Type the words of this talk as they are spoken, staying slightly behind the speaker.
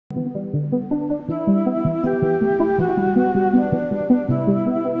Hello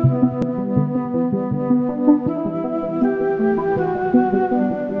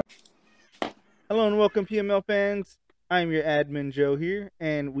and welcome, PML fans. I'm your admin Joe here,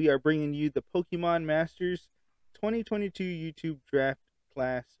 and we are bringing you the Pokemon Masters 2022 YouTube Draft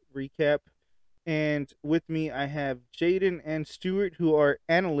Class Recap. And with me, I have Jaden and Stuart, who are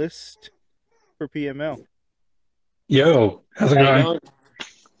analysts for PML. Yo, how's it How you going? going?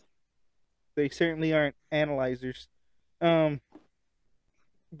 They certainly aren't analyzers, um,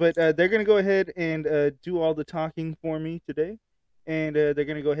 but they're going to go ahead and do all the talking for me today, and they're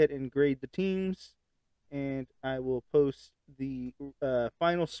going to go ahead and grade the teams. And I will post the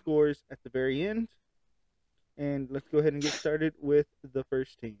final scores at the very end. And let's go ahead and get started with the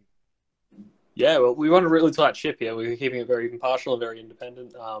first team. Yeah, well, we run a really tight ship here. We're keeping it very impartial and very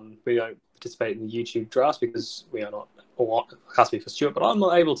independent. We don't participate in the YouTube drafts because we are not, or I can't speak for Stuart, but I'm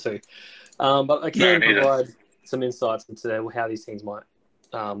not able to. But I can neither. provide some insights into how these teams might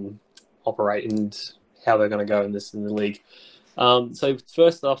operate and how they're going to go in the league. So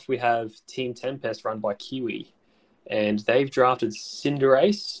first off, we have Team Tempest run by Kiwi, and they've drafted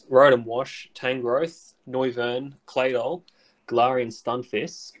Cinderace, Rotom Wash, Tangrowth, Noivern, Claydol, Galarian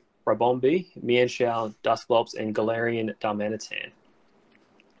Stunfisk, Rabombi, Mienshao, Dusclops, and Galarian Darmanitan.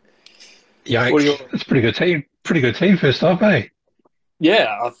 What are Yikes, your... that's a pretty good team. Pretty good team first off, eh?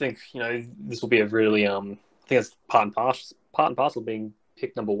 Yeah, I think this will be a really I think it's part and parcel being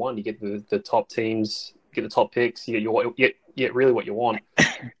pick number one. You get the top teams, get the top picks, you get really what you want.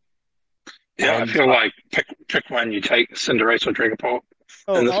 Yeah, I And feel like pick one, you take Cinderace or Dragapult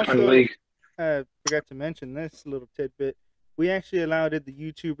in this kind of Also, league. forgot to mention this little tidbit. We actually allowed the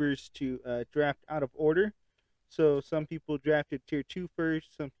YouTubers to draft out of order. So some people drafted tier 2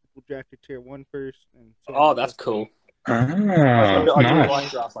 first, some people drafted tier 1 first, and so on. that's cool. Ah, I do like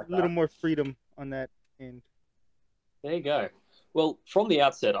nice. drafts like a little that. more freedom on that end. There you go. Well, from the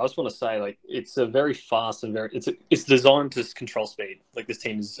outset, I just want to say, like, it's a very fast and it's designed to control speed. Like, this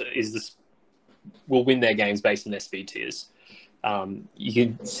team will win their games based on their speed tiers. You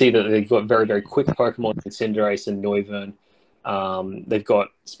can see that they've got very, very quick Pokemon in Cinderace and Noivern. They've got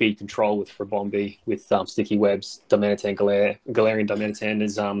speed control with Rabombi, with Sticky Webs. Galarian Darmanitan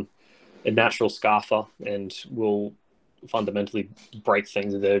is a natural Scarfer and will fundamentally break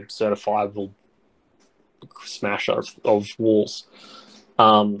things. They're certifiable smasher of walls.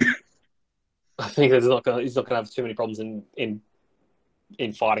 I think he's not going to have too many problems in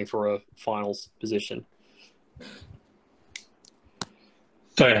fighting for a finals position.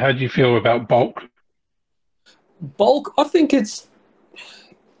 So, how do you feel about Bulk? Bulk, I think it's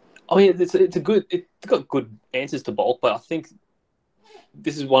got good answers to Bulk, but I think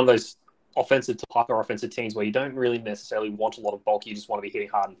this is one of those offensive to hyper offensive teams where you don't really necessarily want a lot of bulk. You just want to be hitting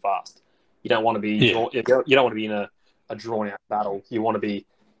hard and fast. You don't want to be you don't want to be in a drawn out battle. You want to be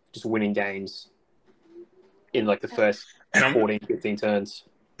just winning games in like the first 14, 15 turns.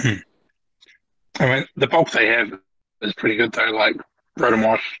 I mean, the Bulk they have is pretty good though, like Rotom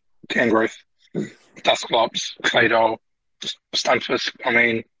Wash, Tangrowth, Dusclops, Claydol, Stunfisk. I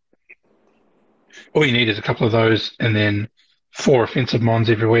mean, all you need is a couple of those and then 4 offensive mons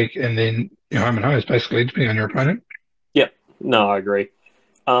every week, and then you're home and hose, basically, depending on your opponent. Yep. No, I agree.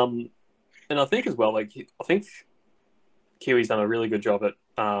 And I think as well, like, I think Kiwi's done a really good job at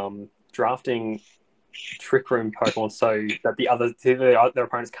drafting Trick Room Pokemon so that their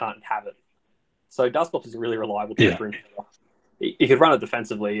opponents can't have it. So Dusclops is a really reliable Trick Room. You could run it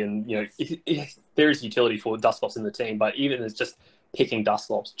defensively, and there is utility for Dusclops in the team, but even as just picking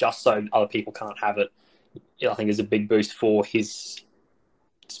Dusclops just so other people can't have it, I think is a big boost for his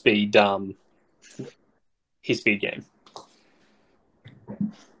speed game.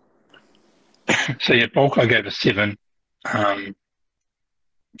 So yeah, Bulk I gave a 7,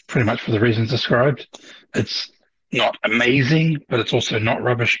 pretty much for the reasons described. It's not amazing, but it's also not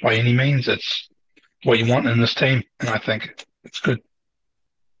rubbish by any means. It's what you want in this team, and I think it's good.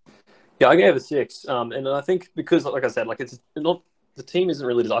 Yeah, I gave it a 6, and I think because, like I said, like it's not the team isn't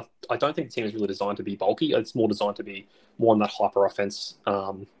really designed. I don't think the team is really designed to be bulky. It's more designed to be more on that hyper offense,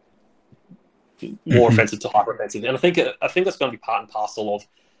 more offensive to hyper offensive, and I think that's going to be part and parcel of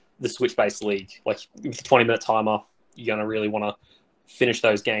the switch based league. Like with the 20-minute timer, you're going to really want to finish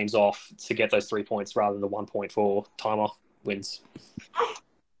those games off to get those 3 points rather than the 1.4 timer wins.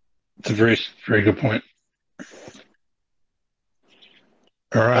 It's a very, very good point.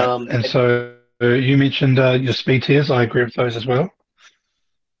 All right, and so you mentioned your speed tiers. I agree with those as well.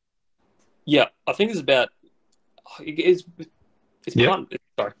 Yeah, I think it's about. It's Yep.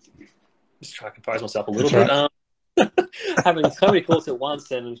 part. Sorry, just trying to compose myself a little That's bit. having so many thoughts at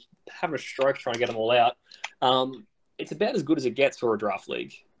once and having a stroke trying to get them all out. It's about as good as it gets for a draft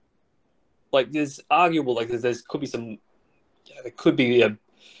league. Like, there's arguable, like, there's could be some, there could be a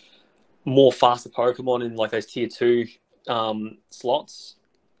more faster Pokemon in like those tier 2 slots,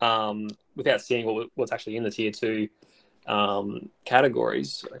 without seeing what's actually in the tier 2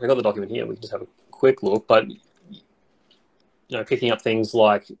 categories. I got the document here. We can just have a quick look, but picking up things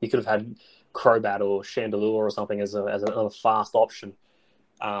like you could have had Crobat or Chandelure or something as a fast option,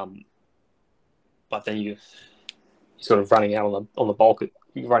 but then you're sort of running out on the bulk.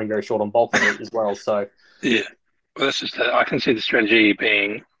 You're running very short on bulk as well. So Yeah. Well, that's just I can see the strategy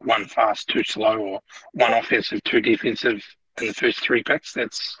being one fast, two slow, or one offensive, two defensive in the first 3 picks.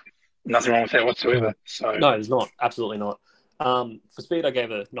 That's nothing wrong with that whatsoever. So no, it's not. Absolutely not. For speed, I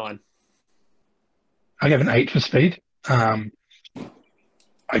gave it a 9. I gave an 8 for speed.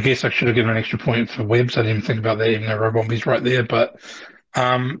 I guess I should have given an extra point for webs. I didn't even think about that, even though Robombi's right there. But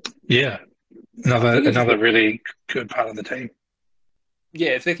yeah, another really good part of the team.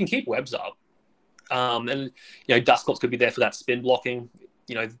 Yeah, if they can keep webs up, and Dusclops could be there for that spin blocking.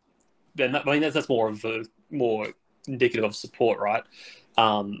 Then that's more indicative of support, right?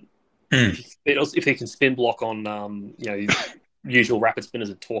 If they can spin block on usual rapid spinners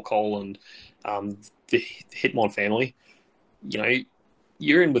of Torkoal and the Hitmon family,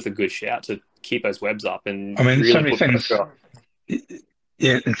 you're in with a good shout to keep those webs up and really so many put things. pressure.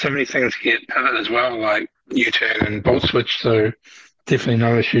 Yeah, and so many things get pivot as well, like U-turn and bolt switch. So definitely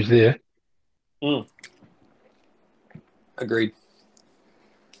no issues there. Agreed.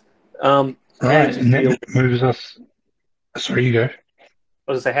 Right, and that moves us. Sorry, you go. I was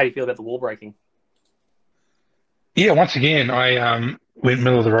going to say, how do you feel about the wall breaking? Yeah, once again, I went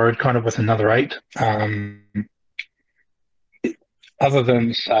middle of the road, kind of with another 8. Other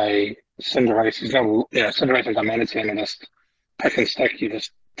than say Cinderace, Cinderace and Diamantine and just pick and stick. You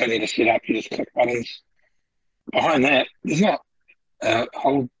just don't need to set up. You just click buttons. Behind that, there's not a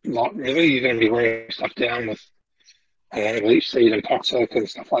whole lot really. You're going to be wearing stuff down with leech seed and toxic and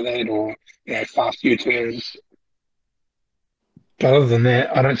stuff like that, or fast U-turns. But other than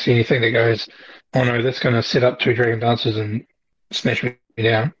that, I don't see anything that goes, oh no, that's going to set up 2 Dragon Dancers and smash me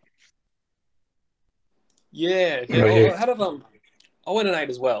down. Yeah. I went an 8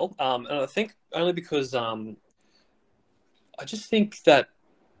 as well, and I think only because I just think that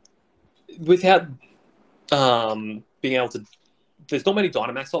without being able to, there's not many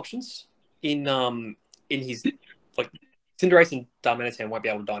Dynamax options in his, like, Cinderace and Darmanitan won't be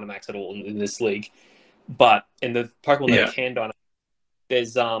able to Dynamax at all in this league, but in the Pokemon that can Dynamax,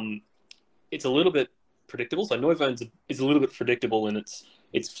 there's it's a little bit predictable. So Noivern is a little bit predictable, and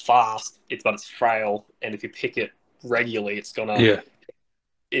it's fast, but it's frail, and if you pick it regularly, it's gonna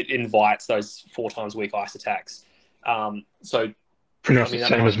it invites those 4 times weak ice attacks. So pretty much the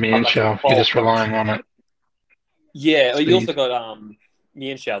same as Mienshao. You're just relying on it. Yeah, you also got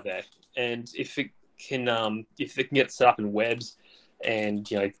Mienshao there, and if it can get set up in webs, and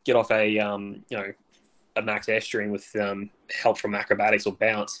get off a max airstream with help from acrobatics or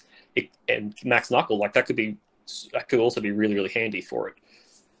bounce, and max knuckle, like that could also be really, really handy for it,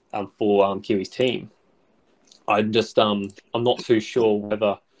 for Kiwi's team. I'm not too sure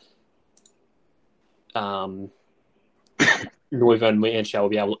whether Noivern and Mienshao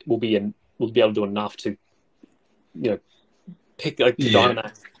will be able to do enough to pick to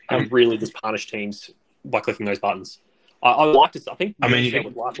Dynamax and really just punish teams by clicking those buttons. I like to. I think Mienshao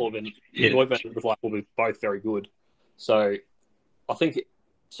with Life Orb and Noivern with Life Orb are both very good. So I think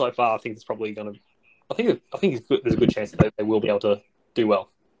so far, I think it's probably going to. I think there's a good chance that they will be able to do well.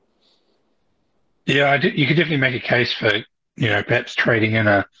 Yeah, you could definitely make a case for perhaps trading in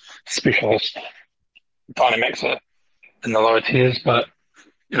a specialist Dynamaxer in the lower tiers, but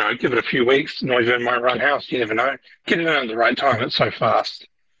give it a few weeks, Noivern might run house. You never know. Get it in at the right time. It's so fast.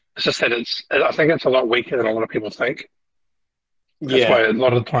 It's just that I think it's a lot weaker than a lot of people think. That's why a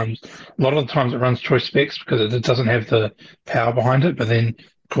lot of the times it runs choice specs because it doesn't have the power behind it. But then,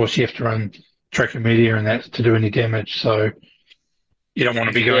 of course, you have to run Trachomedia and that to do any damage. So you don't want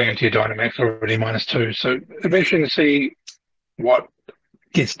to be going into your Dynamax already -2. So eventually to see what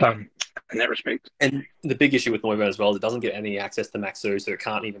gets done in that respect. And the big issue with Noivern as well is it doesn't get any access to Maxu, so it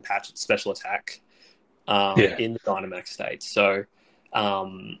can't even patch its special attack in the Dynamax state. So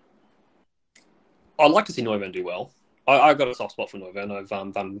I'd like to see Noivern do well. I've got a soft spot for Noivern. I've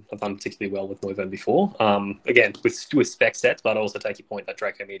done particularly well with Noivern before. Again, with spec sets, but I also take your point that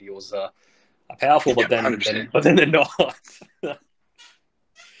Draco Meteors are powerful, but then they're not.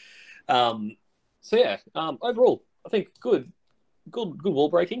 Overall, I think good wall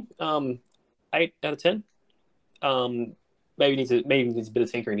breaking. 8 out of 10. Maybe needs a bit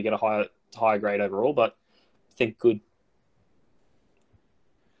of tinkering to get a higher grade overall, but I think good.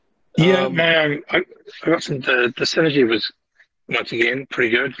 Yeah, I got some. The synergy was once again pretty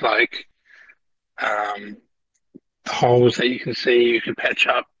good. Like the holes that you can see, you can patch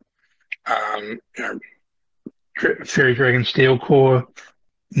up. You know, Fairy Dragon Steel Core,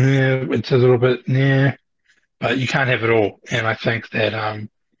 yeah, it's a little bit yeah, but you can't have it all. And I think that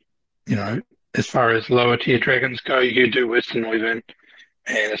you know, as far as lower tier dragons go, you do Western Wyvern,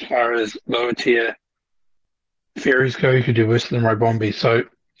 and as far as lower tier fairies go, you could do Western Robombi. So you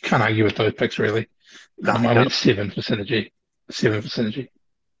can't argue with those picks really. No, I went 7 for synergy. 7 for synergy.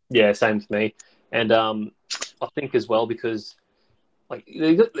 yeah, same for me. And I think as well because like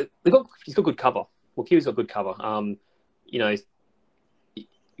he's got good cover. Well, Kiwi's got good cover. You know, if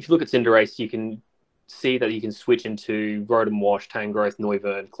you look at Cinderace, you can see that you can switch into Rotom Wash, Tangrowth,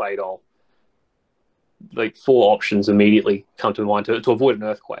 Noivern, Claydol. Like 4 options immediately come to mind to avoid an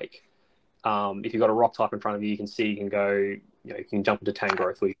earthquake. If you've got a rock type in front of you, you can see you can go, you can jump into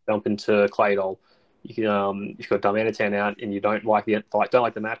Tangrowth or you can jump into Claydol. You can, if you've got Darmanitan out and you don't like the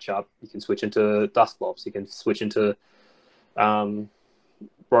matchup, you can switch into Dusclops. You can switch into Rotom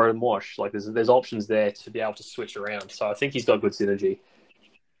Wash. Like there's options there to be able to switch around. So I think he's got good synergy.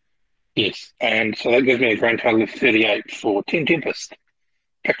 Yes, and so that gives me a grand total of 38 for Team Tempest.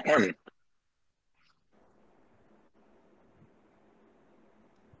 Pick one.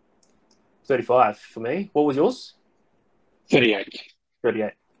 35 for me. What was yours? 38.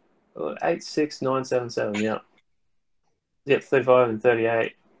 38. 8, 6, 9, 7, 7. Yeah. Yep, 35 and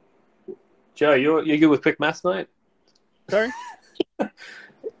 38. Joe, you're good with quick maths, mate? Sorry?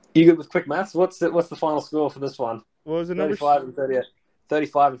 You good with quick maths? What's the final score for this one? What was the number? 35 and 38.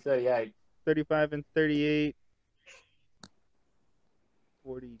 35 and 38. 35 and 38.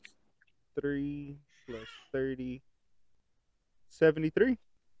 43 plus 30. 73.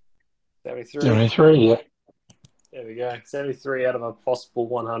 73. 73, yeah. There we go. 73 out of a possible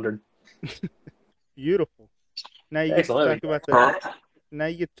 100. Beautiful. Now you Excellent. get to talk about now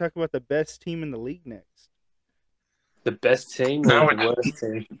you get to talk about the best team in the league next. The best team or the worst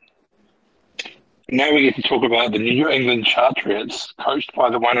team? Now we get to talk about the New England Chartriots, coached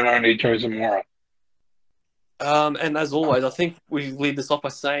by the one and only Joe Zamora. And as always, I think we lead this off by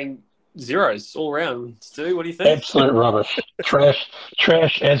saying zeros all around. Stu, what do you think? Absolute rubbish.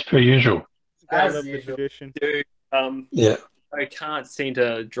 Trash as per usual. Gotta love the tradition. Dude, Yeah. I can't seem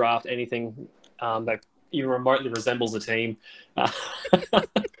to draft anything that even remotely resembles a team.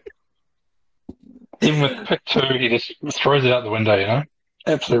 Even with pick 2, he just throws it out the window, you know?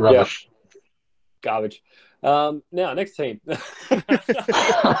 Absolute rubbish. Garbage. Now, next team.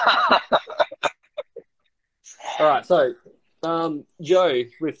 All right, so Joe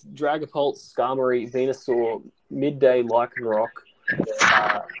with Dragapult, Skarmory, Venusaur, Midday, Lycanroc,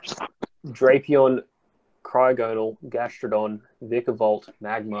 Drapion, Cryogonal, Gastrodon, Vikavolt,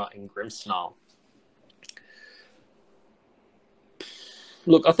 Magma, and Grimmsnarl.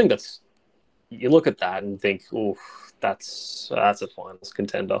 Look, I think that's... You look at that and think, oh, that's a finals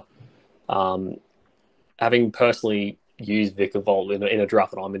contender. Having personally used Vikavolt in a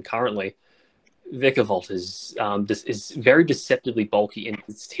draft that I'm in currently, Vikavolt is very deceptively bulky and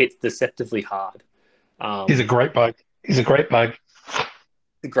it hits deceptively hard. He's a great bug. The great bug.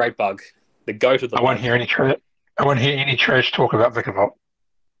 The goat of the bug. I won't hear any trash talk about Vikavolt.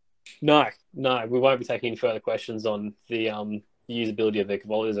 No, we won't be taking any further questions on the usability of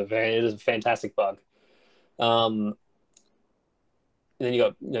Vikavolt. It is a fantastic bug. And then you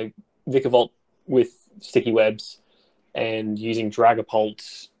got Vikavolt with sticky webs and using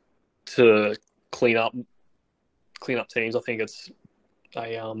Dragapult to clean up teams. I think it's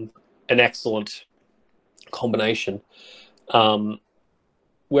an excellent combination.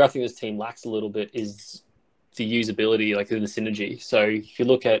 Where I think this team lacks a little bit is the usability, like in the synergy. So if you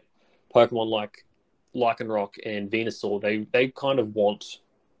look at Pokemon like Lycanroc and Venusaur, they kind of want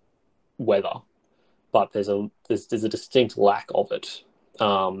weather, but there's a distinct lack of it.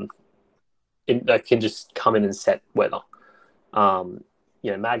 That can just come in and set weather.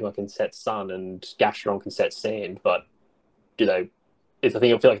 Magma can set sun and Gastrodon can set sand, but I feel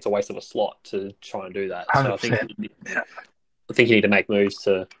like it's a waste of a slot to try and do that. 100%. So I think you need to make moves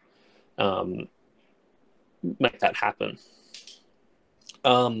to make that happen.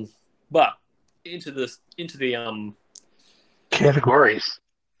 But into the categories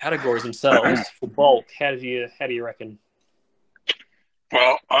themselves for bulk, how do you reckon?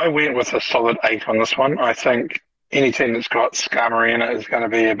 Well, I went with a solid 8 on this one. I think any team that's got Skarmory in it is going to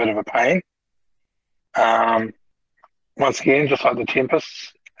be a bit of a pain. Once again, just like the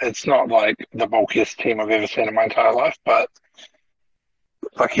Tempests, It's not like the bulkiest team I've ever seen in my entire life, but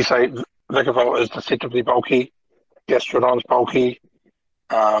like you say, Vikavolt is deceptively bulky. Gastrodon's bulky.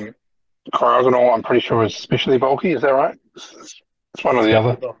 Um, Cryogonal, I'm pretty sure is especially bulky. Is that right? It's one or the Especially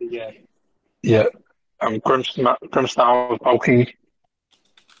other. bulky, yeah. Yeah. Grimstar is bulky.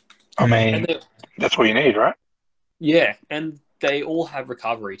 I And mean, that's what you need, right? yeah, and they all have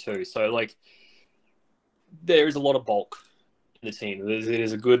recovery too. So like, there is a lot of bulk in the team. It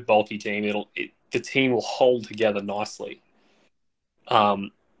is a good bulky team. The team will hold together nicely.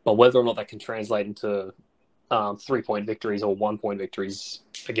 But whether or not that can translate into 3-point victories or 1-point victories,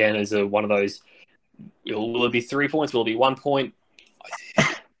 again, is one of those. Will it be 3 points? Will it be 1 point?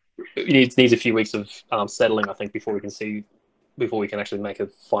 It needs a few weeks of settling, I think, before we can actually make a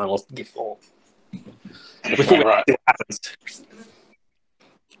final gift or before Definitely it right. happens.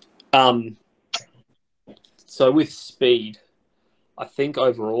 So with speed, I think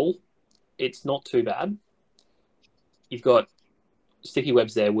overall it's not too bad. You've got sticky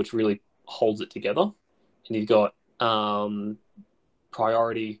webs there, which really holds it together, and you've got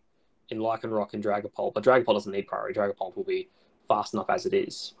priority in Lycanroc and Dragapult, but Dragapult doesn't need priority. Dragapult will be fast enough as it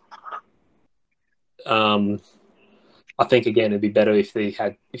is. I think again it'd be better if you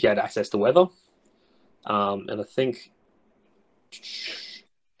had access to weather, and I think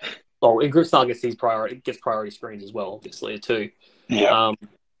in Grimmsnarl gets priority screens as well, obviously too. Yeah.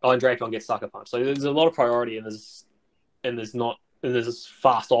 And Dracon gets sucker punch. So there's a lot of priority, and there's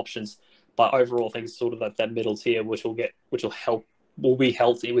fast options. But overall, I think it's sort of that middle tier, which will be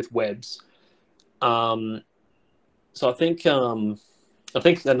healthy with webs. So I think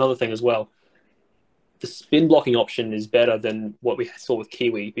another thing as well, the spin blocking option is better than what we saw with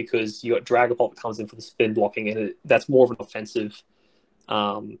Kiwi because you got Dragapult that comes in for the spin blocking, and that's more of an offensive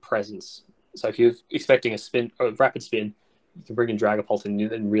presence. So if you're expecting a rapid spin, you can bring in Dragapult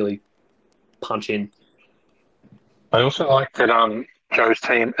and really punch in. I also like that Joe's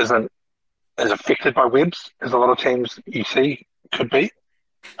team isn't as affected by webs as a lot of teams you see could be.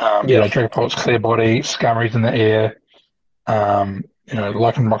 Yeah, Dragapult's clear body, Scummery's in the air.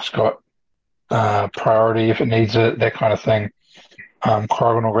 Lycanroc's got priority if it needs it, that kind of thing.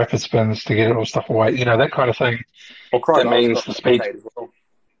 Cryogonal rapid spins to get all stuff away, that kind of thing. or That Cryogon's means got the speed, rotate as well.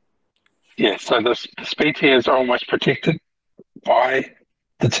 yeah, so the speed tiers are almost protected by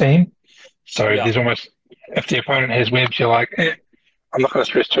the team. So Yeah, there's almost, if the opponent has webs, you're like, I'm not going to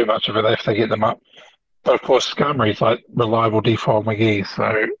stress too much of it if they get them up. But of course, Scummery's like reliable default McGee,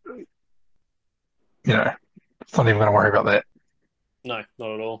 so, it's not even going to worry about that. no,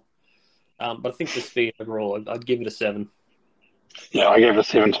 not at all. But I think the speed overall, I'd give it a 7. Yeah, I gave it a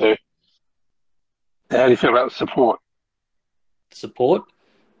 7 too. How do you feel about the support? Support,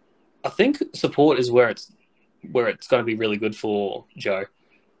 I think support is where it's going to be really good for Joe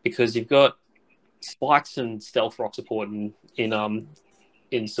because you've got spikes and stealth rock support in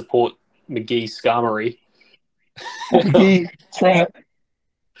support McGee Skarmory. McGee, that's right.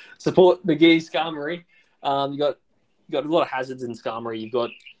 Support McGee Skarmory. You got a lot of hazards in Skarmory. You've got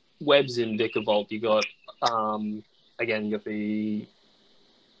webs in Vikavolt. You got again you got the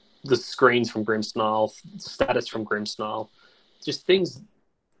screens from Grimmsnarl, status from Grimmsnarl, just things.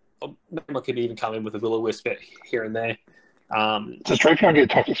 I could even come in with a Will-O-Wisp here and there. Does Drapion get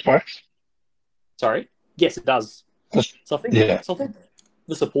toxic spikes? Sorry, yes, it does. So Yeah. I think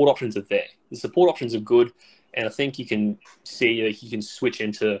the support options are there. The support options are good, and I think you can see that you can switch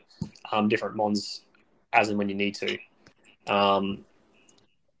into different mons as and when you need to. So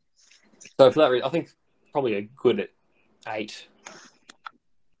for that reason, I think probably a good 8.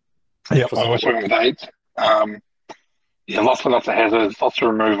 Yeah, For I always support. went with 8. Lots and lots of hazards, lots of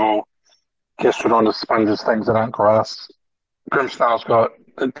removal. Gastrodon just sponges things that aren't grass. Grimmsnarl's got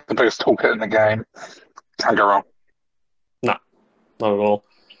the biggest toolkit in the game. Can't go wrong. No, not at all.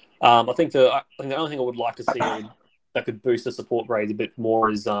 I think the only thing I would like to see that could boost the support grades a bit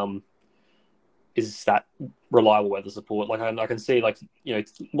more is that reliable weather support. Like I can see,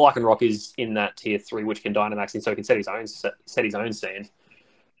 Lycanroc is in that tier 3, which can Dynamax in, so he can set his own sand.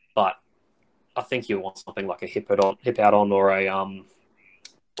 But I think you want something like a Hippowdon or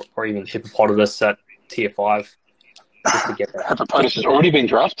even Hippopotamus at tier 5 just to get that. Hippopotamus has already been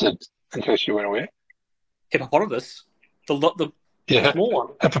drafted, in case you weren't aware. Hippopotamus, the Yeah, small one.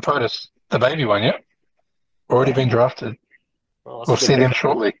 Hippopotamus, the baby one, yeah. Already been drafted. Oh, We'll see them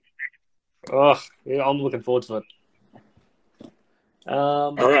shortly. Oh, yeah, I'm looking forward to it.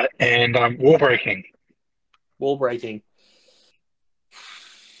 All right, and wall breaking. Wall breaking.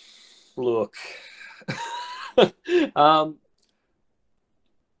 Look, I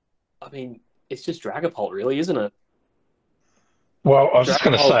mean, it's just Dragapult, really, isn't it? Well, I was just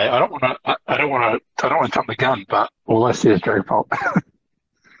Dragon going to say Ball. I don't want to. I don't want to jump the gun, but all I see is Dragon Ball.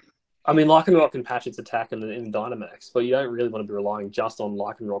 I mean, Lycanroc can patch its attack in Dynamax, but you don't really want to be relying just on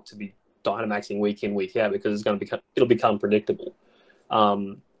Lycanroc to be Dynamaxing week in, week out because it'll become predictable.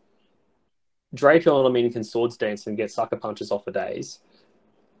 Um, Draco, I mean, can Swords Dance and get sucker punches off for days,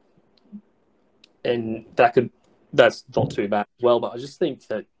 and that's not too bad as well. But I just think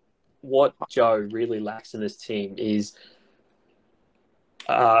that what Joe really lacks in this team is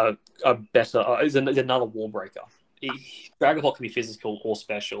another wall breaker. Dragon Ball can be physical or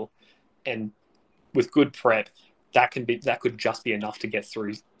special, and with good prep, that could just be enough to get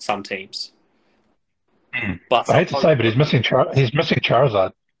through some teams. But I hate to sometimes, say, but he's missing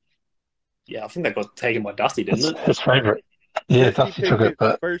Charizard. yeah, I think that got taken by Dusty, didn't It's it? his favorite. Yeah, Dusty Dusty took picked it, it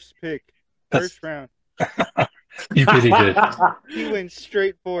but first pick, it's, first round. you bet he did. He went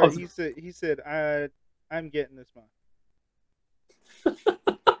straight for it. He said, I'm getting this one.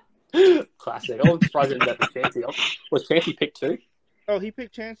 Classic. I was surprised that was Chansey. Was Chansey picked too? Oh, he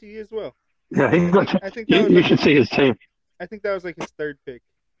picked Chansey as well. Yeah, I think that you, was you like should see his team. I think that was like his third pick.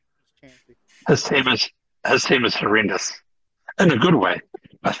 Chansey. His team is his team is horrendous in a good way,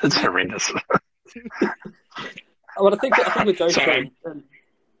 but it's horrendous. But I think with Joe's So, team,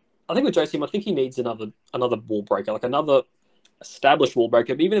 I think he needs another wall breaker, like another established wall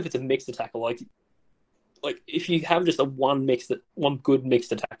breaker. But even if it's a mixed attacker, like if you have just one good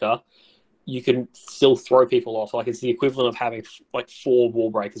mixed attacker, you can still throw people off. Like it's the equivalent of having like 4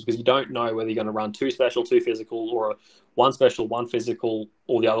 wall breakers because you don't know whether you're going to run 2 special, 2 physical, or 1 special, 1 physical,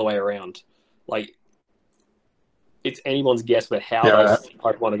 or the other way around. Like it's anyone's guess about how yeah, those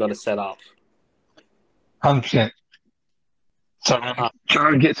Pokemon are going to set up. 100%. So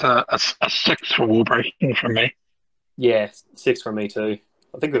Joe gets a 6 for wall breaking from me. Yeah, 6 from me too. I think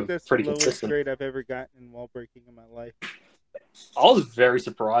I think we're that's the pretty lowest consistent. grade I've ever gotten in wall breaking in my life. I was very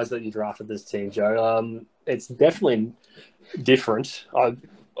surprised that you drafted this team, Joe. It's definitely different.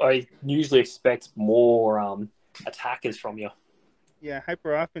 I usually expect more attackers from you. Yeah,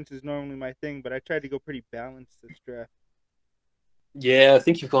 hyper offense is normally my thing, but I tried to go pretty balanced this draft. Yeah, I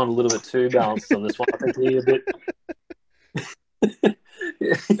think you've gone a little bit too balanced on this one. I think you need a bit.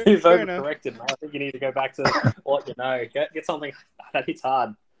 You've Fair enough. overcorrected. I think you need to go back to what you know. Get something that hits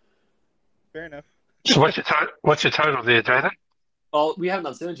hard. Fair enough. So what's your total there, Jaden? Oh, we haven't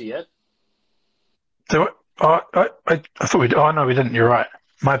done synergy yet. So, I thought we. Oh no, we didn't. You're right.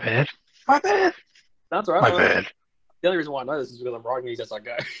 My bad. My bad. That's all right. My bad. The only reason why I know this is because I'm writing these as I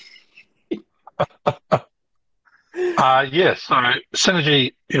go. Yeah. So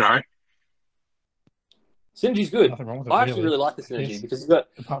synergy, Synergy's good. nothing wrong with it. I actually really like the synergy Yes. because you've got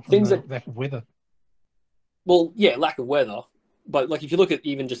Apart from things the that, lack of weather. well, yeah, lack of weather. But like if you look at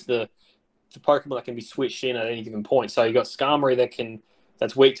even just the Pokemon that can be switched in at any given point. So you got Skarmory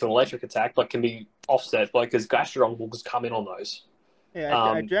that's weak to an electric attack, but can be offset, like because Gastrodon will just come in on those. Yeah,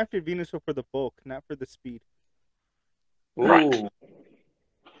 I drafted Venusaur for the bulk, not for the speed. Right. Ooh,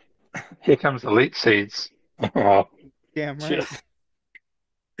 Here comes Elite Seeds. Oh, Damn right.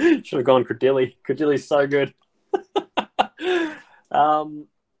 should have gone Credilli. Credilli's so good.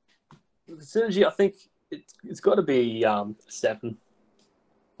 Synergy, I think it's got to be 7.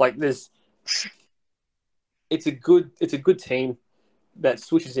 Like it's a good team that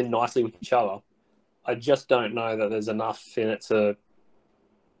switches in nicely with each other. I just don't know that there's enough in it to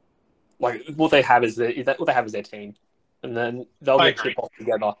like what they have is their team, and then they'll I get agree. chip off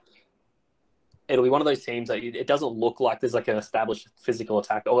together. It'll be one of those teams that it doesn't look like there's like an established physical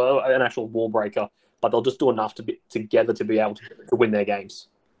attack or an actual wall breaker, but they'll just do enough to be together to be able to win their games.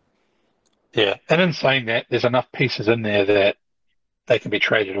 Yeah. And in saying that, there's enough pieces in there that they can be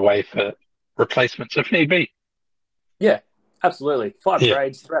traded away for replacements if need be. Yeah, absolutely. 5 Yeah.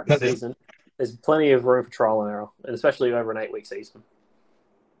 trades throughout the season. There's plenty of room for trial and error, and especially over an 8-week season.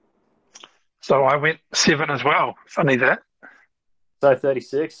 So I went 7 as well. Funny that. So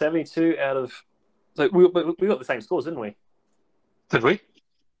 36, 72 out of. So we got the same scores, didn't we? Did we?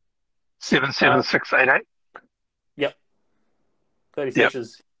 7, 7, 6, 8, 8. Yep. 36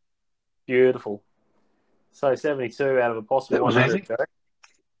 is beautiful. So 72 out of a possible That was 100. easy.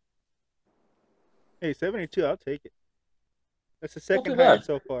 Hey, 72, I'll take it. That's the Not second too bad. highest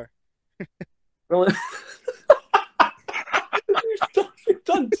so far. Really? You've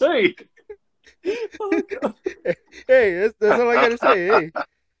done 2. Oh, God. Hey, that's all I gotta say. Hey,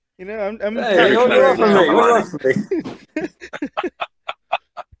 I'm Hey, encouraged what do you right want from now. me? What do you want from me?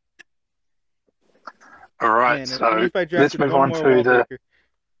 All right. Man, So only if I let's drafted move one on more to wall the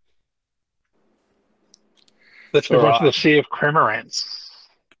breaker. Sea of Cramorants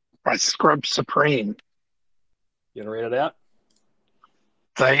by Scrub Supreme. You want to read it out?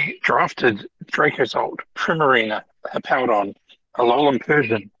 They drafted Dracozolt, Primarina, Hippowdon, Alolan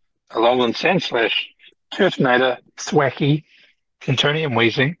Persian, Alolan Sandslash, Turtonator, Thwackey, Cantonian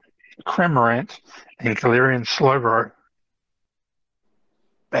Weezing, Cramorant, and Galarian Slowbro.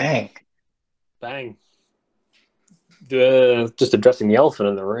 Bang. Bang. Just addressing the elephant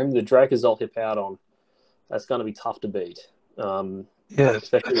in the room, the Dracozolt Hippowdon. That's going to be tough to beat. Yeah,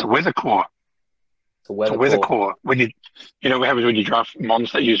 Especially it's a weather core. it's a It's a weather weather core. core. When you know what happens when you draft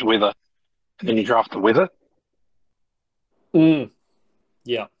mons that use weather, and then you draft the weather?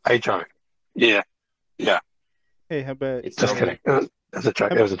 Yeah. HO. Yeah, yeah. Hey, how about It's Just kidding. It was a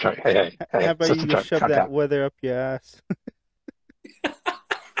joke. how, It was a joke. Hey. how It's about just you a just joke. shove Calm that down. weather up your ass?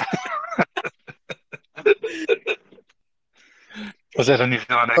 Was that a New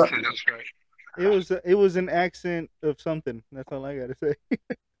Zealand accent? That's great. It was an accent of something. That's all I gotta say.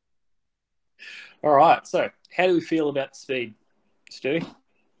 all right. So, how do we feel about speed, Stu?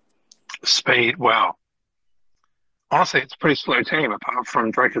 Speed, wow. Honestly, it's a pretty slow team apart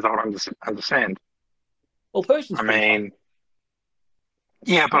from Dracozolt under Sand. Well, Persian's I pretty fast. mean,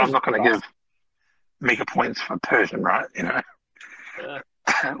 yeah, but I'm Persian's not going to fast. give mega points for Persian, right? Uh,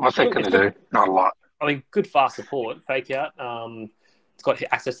 What's I that mean, going it's to got. do? Not a lot. I mean, good fast support. Fake out. It's got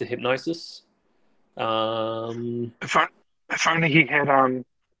access to hypnosis. If, if only he had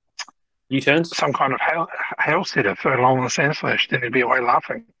U-turns. some kind of hail setter for along the Sand Slash, then he'd be away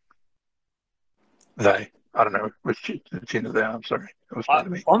laughing. I don't know which gender they are. I'm sorry. It was part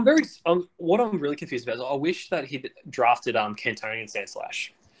of me. I'm very. What I'm really confused about is I wish that he'd drafted Cantonian Sandslash,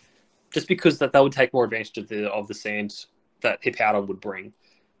 just because that would take more advantage of the sand that Hippowdon would bring.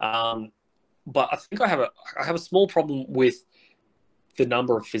 But I think I have a small problem with the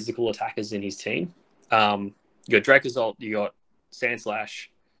number of physical attackers in his team. You got Dracozolt, you got Sandslash,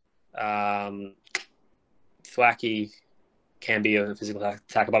 Thwackey can be a physical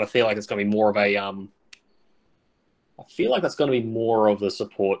attacker, but I feel like it's going to be more of a. I feel like that's going to be more of a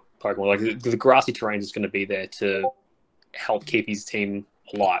support Pokemon. Like the grassy terrain is going to be there to help keep his team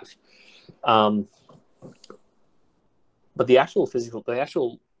alive. But the actual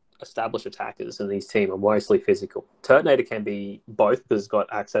established attackers in these team are mostly physical. Turtonator can be both because it's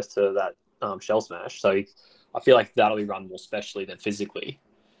got access to that Shell Smash, so I feel like that'll be run more specially than physically.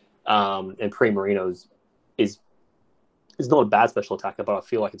 And Primarino is not a bad special attacker, but I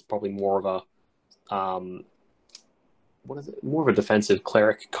feel like it's probably more of a what is it? More of a defensive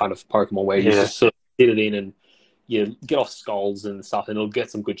cleric kind of Pokemon where you just sort of hit it in and you get off skulls and stuff, and it'll get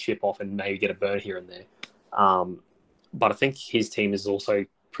some good chip off and maybe get a burn here and there. But I think his team is also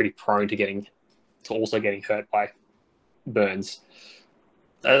pretty prone to getting hurt by burns.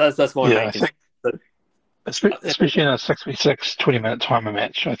 That's my main concern. Especially in a 6v6 20-minute timer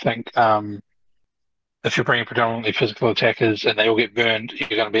match, I think if you're bringing predominantly physical attackers and they all get burned, you're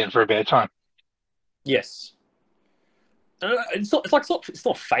going to be in for a bad time. Yes. It's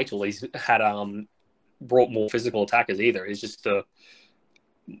not fatal. He's had brought more physical attackers either. It's just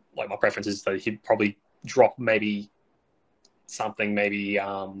like my preference is that he'd probably drop maybe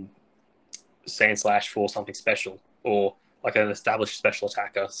Sandslash for something special or like an established special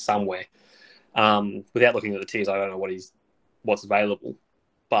attacker somewhere. Without looking at the tiers, I don't know what's available,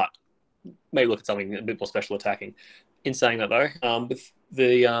 but maybe look at something a bit more special attacking. In saying that though, with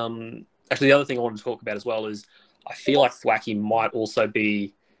the actually the other thing I wanted to talk about as well is I feel like Thwackey might also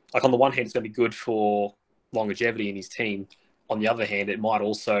be like on the one hand it's going to be good for longevity in his team. On the other hand, it might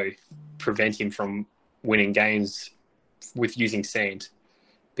also prevent him from winning games with using sand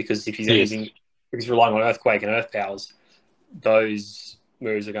because if he's relying on Earthquake and Earth Powers, those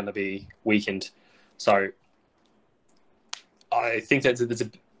moves are going to be weakened. So I think that the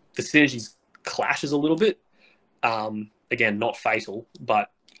synergies clashes a little bit. Again, not fatal,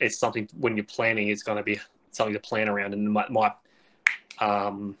 but it's something when you're planning, it's going to be something to plan around, and it might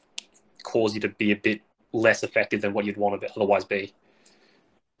cause you to be a bit less effective than what you'd want to otherwise be.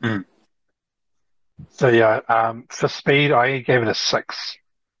 Mm. So yeah, for speed, I gave it a 6.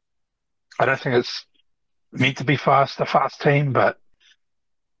 I don't think it's meant to be a fast team, but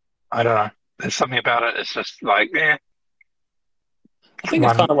I don't know. There's something about it. It's just like, I think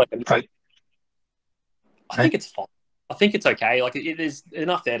it's kind of like I eh? think it's fine. I think it's okay. Like there's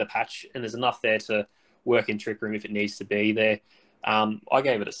enough there to patch, and there's enough there to work in Trick Room if it needs to be there. I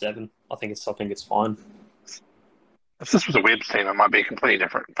gave it a 7. I think it's fine. If this was a web team, it might be completely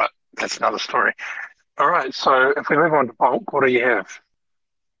different, but that's another story. All right, so if we move on to bulk, what do you have?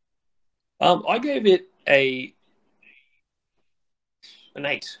 I gave it an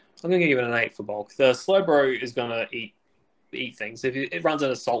 8. I'm going to give it an 8 for bulk. The Slowbro is going to eat things. If it runs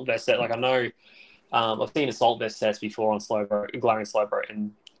an assault vest set, like I know I've seen assault vest sets before on Slowbro, Galarian Slowbro,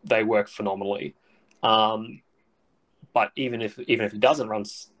 and they work phenomenally. But even if it doesn't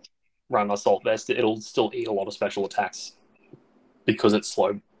run assault vest, it'll still eat a lot of special attacks because it's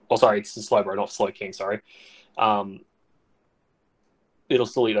slow. Oh, sorry, it's the Slowbro, not Slow King. Sorry. It'll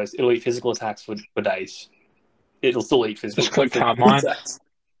still eat those. It'll eat physical attacks for days. It'll still eat physical. Just click calm mind. Attacks.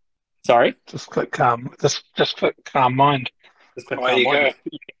 Sorry. Just click calm. Just click calm mind. Just click Away calm you mind. go.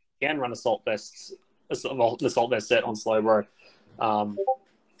 You can run assault vests, the assault vest set on Slowbro.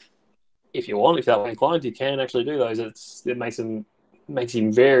 If you want, if that way inclined, you can actually do those. It makes him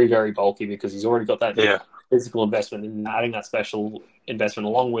very, very bulky because he's already got that physical investment, and adding that special investment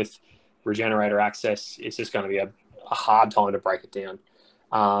along with regenerator access, it's just going to be a hard time to break it down.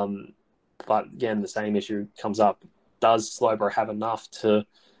 But again, the same issue comes up. Does Slowbro have enough to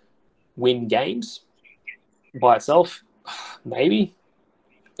win games by itself? Maybe.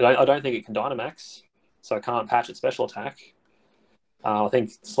 I don't think it can Dynamax, so it can't patch its special attack. I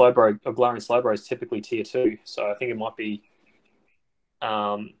think Galarian Slowbro is typically tier 2, so I think it might be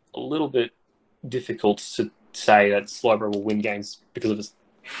a little bit difficult to say that Slowbro will win games because of its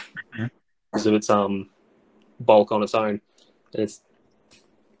bulk on its own. And it's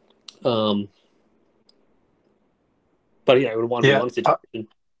but yeah, it would one v one situation.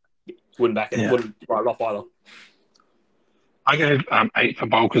 Wouldn't back it. Wouldn't write it off either. I gave 8 for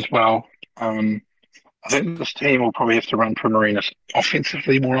bulk as well. I think this team will probably have to run Primarina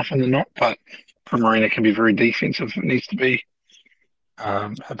offensively more often than not, but Primarina can be very defensive if it needs to be.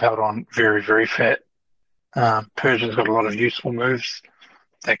 Hippowdon, very, very fat. Persian's got a lot of useful moves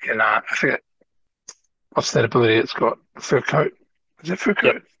that can, I forget, what's that ability it's got? Fur coat. Is it fur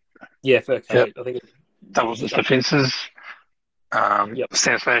coat? Yep. Yeah, fur coat. Yep. I think it doubles its defenses.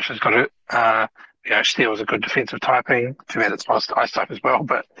 Stance Slash has got it. Steel is a good defensive typing. Too bad it's lost ice type as well,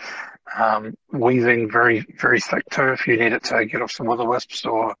 but Weezing, very, very thick too if you need it to get off some Will-O-Wisps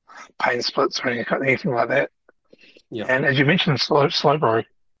or Pain Splits or anything like that. Yeah. And as you mentioned, Slowbro,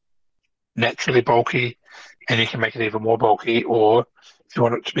 naturally bulky, and you can make it even more bulky, or if you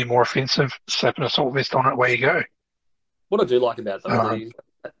want it to be more offensive, slap an assault vest on it, away you go. What I do like about it,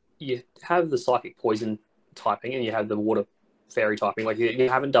 though, you have the psychic poison typing and you have the water fairy typing. Like he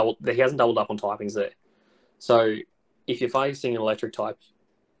hasn't doubled up on typings there. So if you're facing an electric type,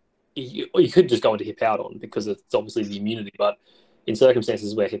 you could just go into Hippowdon because it's obviously the immunity. But in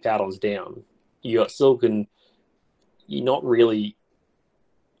circumstances where Hippowdon's down, you're not really.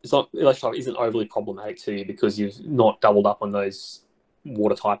 It's not electric type isn't overly problematic to you because you've not doubled up on those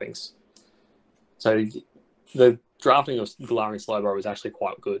water typings. So the drafting of Galarian Slowbro is actually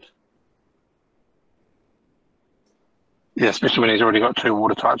quite good. Yeah, especially when he's already got 2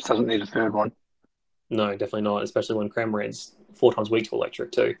 water types, doesn't need a third one. No, definitely not, especially when Cramorant's 4 times weak to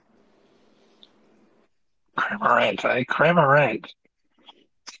electric too. Cramorant.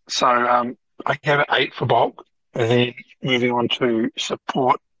 So I gave it 8 for bulk, and then moving on to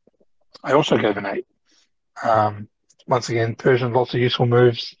support, I also gave an 8. Once again, Persian, lots of useful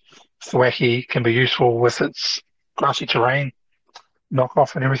moves. Thwacky can be useful with its grassy terrain,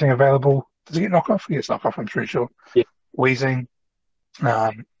 knockoff and everything available. Does it get knockoff? Yes, knockoff, I'm pretty sure. Yeah. Weezing.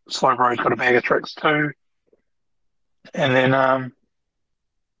 Slowbro's got a bag of tricks too. And then,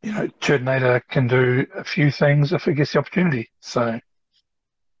 Turtonator can do a few things if it gets the opportunity. So,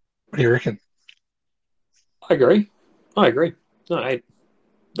 what do you reckon? I agree. No, I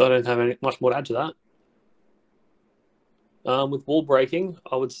don't have much more to add to that. With wall breaking,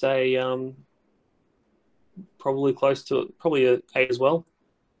 I would say probably close to an 8 as well.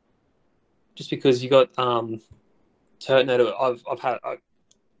 Just because you got Turtonator,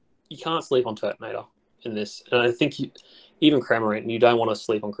 you can't sleep on Turtonator in this, and I think even Cramorant, you don't want to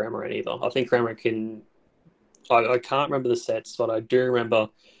sleep on Cramorant either. I think Cramorant can. I can't remember the sets, but I do remember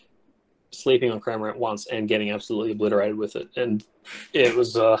sleeping on Cramorant once and getting absolutely obliterated with it, and it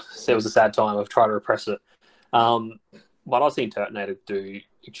was a sad time. I've tried to repress it, but I've seen Turtonator do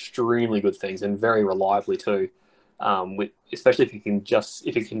extremely good things and very reliably too. Especially if it can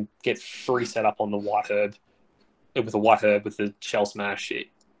get 3 set up on the white herb with the shell smash,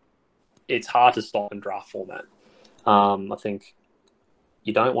 it's hard to stop in draft format. I think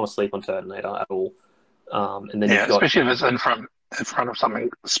you don't want to sleep on Turtonator at all. And then especially if it's in front of something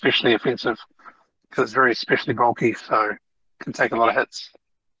especially offensive, because it's very especially bulky, so it can take a lot of hits.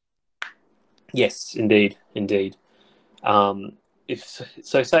 Yes, indeed.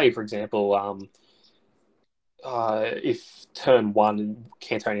 Say for example, if turn 1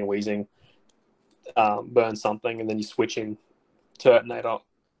 Cantonian Weezing burns something, and then you switch in Turtonator,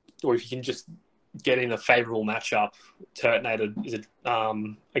 or if you can just getting a favourable matchup, Turtonator is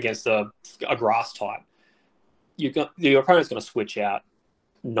against a grass type, your opponent's going to switch out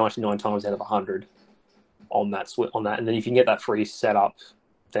 99 times out of 100 on that, and then if you can get that free setup,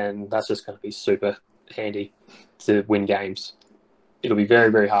 then that's just going to be super handy to win games. It'll be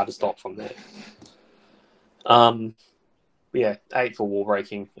very, very hard to stop from there. Yeah, 8 for wall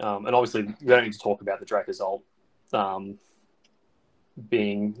breaking. And obviously, we don't need to talk about the Drake Assault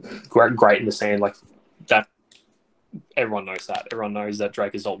being great in the sand. Like that, everyone knows that. Everyone knows that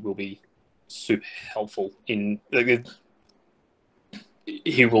Drake Assault will be super helpful in.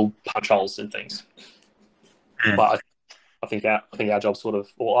 He will punch holes in things. But I think our job sort of,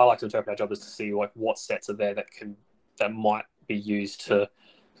 or I like to interpret our job is to see like what sets are there that might be used to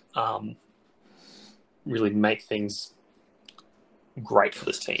really make things great for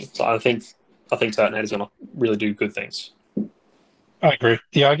this team. So I think Turtonator's going to really do good things. I agree.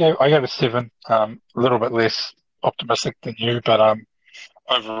 Yeah, I gave a 7. A little bit less optimistic than you, but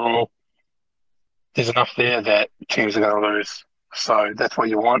overall, there's enough there that teams are going to lose. So that's what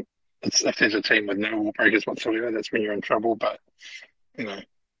you want. If there's a team with no wall breakers whatsoever, that's when you're in trouble. But between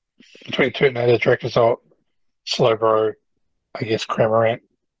Turtonator, Direct Result, Slowbro, I guess Cramorant,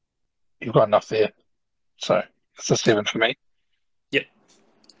 you've got enough there. So it's a 7 for me. Yep.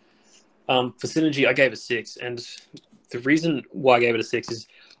 For Synergy, I gave a 6, and the reason why I gave it a 6 is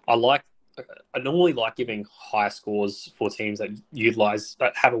I normally like giving higher scores for teams that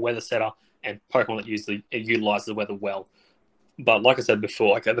have a weather setter and Pokemon that utilize the weather well. But like I said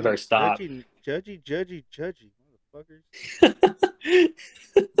before, like at the very start, judgy, motherfuckers.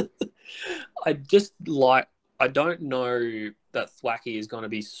 I don't know that Thwacky is going to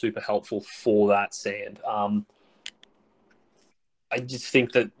be super helpful for that sand. I just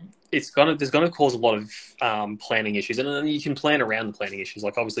think that there's going to cause a lot of planning issues, and then you can plan around the planning issues.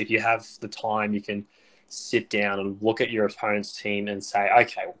 Like obviously, if you have the time, you can sit down and look at your opponent's team and say,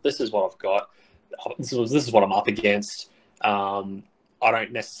 okay, well, this is what I've got. This is what I'm up against. I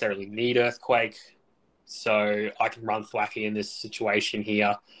don't necessarily need Earthquake, so I can run Thwacky in this situation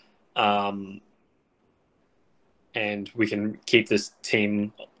here, and we can keep this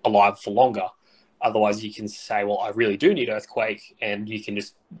team alive for longer. Otherwise, you can say, well, I really do need Earthquake, and you can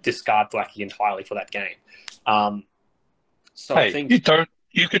just discard Thwacky entirely for that game. So hey, I think you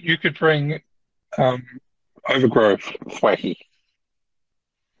could bring Overgrowth Thwacky.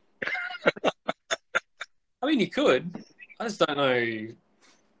 I mean, you could. I just don't know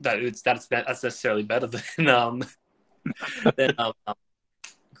that that's necessarily better than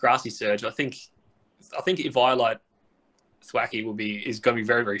Grassy Surge. I think Eviolite Thwacky is going to be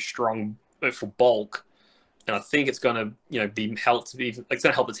very, very strong for bulk, and I think it's going to be it's going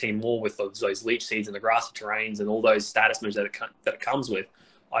to help the team more with those leech seeds and the grassy terrains and all those status moves that it comes with.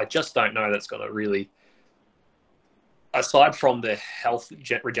 I just don't know that's going to really, aside from the health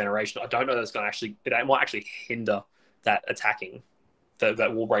regeneration, I don't know that's going to it might actually hinder that attacking,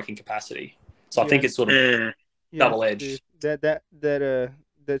 that wall breaking capacity. So I think it's sort of double edged. That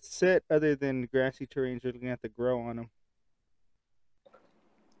set other than grassy terrains are going to have to grow on them.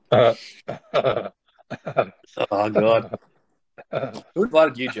 Oh God! Who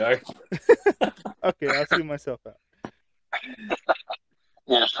invited you, Joe? Okay, I'll see myself out.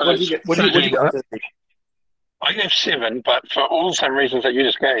 Yeah, what did you get? I gave 7, but for all the same reasons that you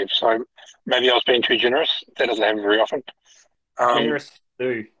just gave. So maybe I was being too generous. That doesn't happen very often. Generous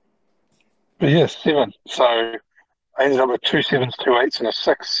too. But yeah, 7. So I ended up with 2 7s, 2 8s, and a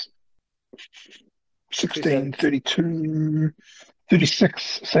 6. 16, 32,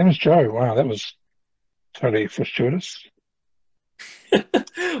 36. Same as Joe. Wow, that was totally fortuitous.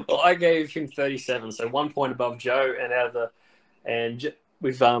 Well, I gave him 37, so 1 point above Joe, and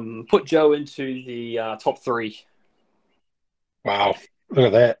we've put Joe into the top 3. Wow, look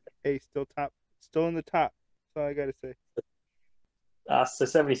at that. Hey, still in the top. That's all I gotta say. So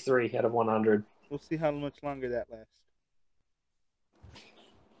 73 out of 100. We'll see how much longer that lasts.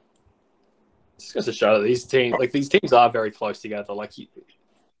 Just goes to show that these teams are very close together. Like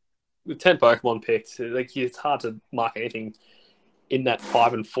with 10 Pokemon picked, it's hard to mark anything in that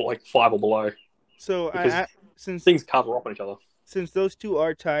 5 and 4, like 5 or below. So since things cover up on each other. Since those two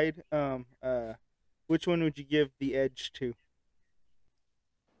are tied, which one would you give the edge to?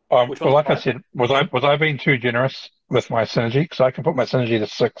 Well, like I said, was I being too generous with my synergy? Because I can put my synergy to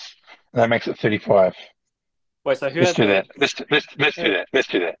 6, and that makes it 35. Wait, so let's do that. Let's do that. Let's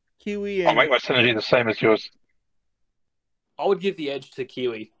do that. Kiwi. I'll make my synergy the same as yours. I would give the edge to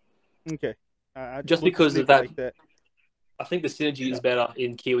Kiwi. Okay. Just because of that. Like that. I think the synergy is better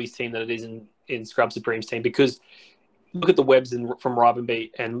in Kiwi's team than it is in Scrub Supreme's team, because look at the webs from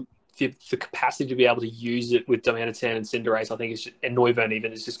Rivenbeat and the capacity to be able to use it with Dominaton and Cinderace, I think, and Noivern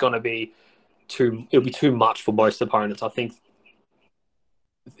even, is just going to be it'll be too much for most opponents. I think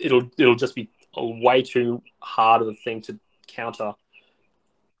it'll just be a way too hard of a thing to counter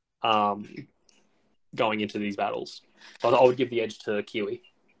um, going into these battles. I would give the edge to Kiwi.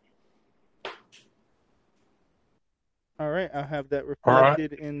 All right, I'll have that All right.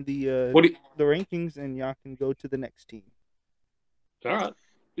 reflected in the rankings, and y'all can go to the next team. All right.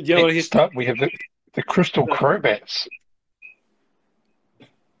 You know what? Next up, we have the Crystal Crobats.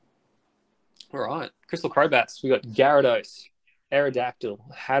 All right. Crystal Crobats. We got Gyarados, Aerodactyl,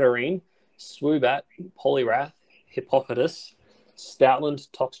 Hatterene, Swoobat, Poliwrath, Hippopotas, Stoutland,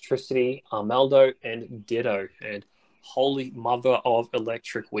 Toxtricity, Armaldo, and Ditto. And Holy Mother of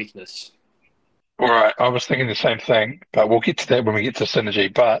Electric Weakness. All right, I was thinking the same thing, but we'll get to that when we get to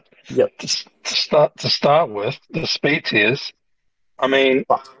synergy. But Yep. to start with, the speed tiers. I mean,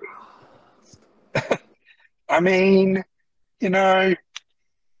 you know,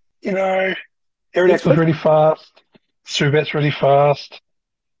 Aerodactyl's really fast. Subat's really fast.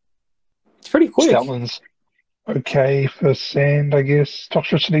 It's pretty quick. Stoutland's okay for sand, I guess.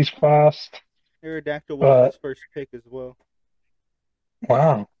 Toxtricity's fast. Aerodactyl was his first pick as well.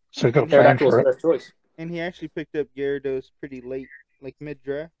 Wow. So he got a plan Aerodactyl was for the it. best choice. And he actually picked up Gyarados pretty late, like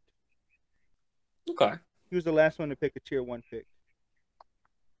mid-draft. Okay. He was the last one to pick a tier 1 pick.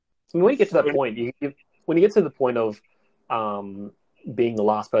 So when you get to that point, when you get to the point of being the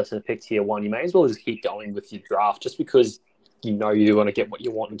last person to pick tier 1, you may as well just keep going with your draft, just because you know you're going to get what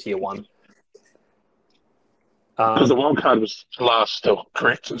you want in tier 1. Because the wild card was last still,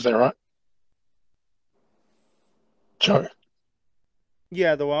 correct? Is that right? Joe?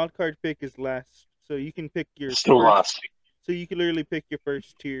 Yeah, the wild card pick is last, so you can pick your Still first, last. So you can literally pick your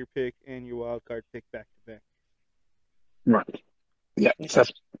first tier pick and your wild card pick back to back. Right. Yeah,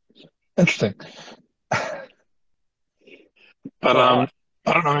 that's interesting. But I don't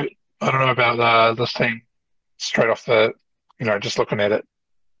know. I don't know about this team straight off the, just looking at it.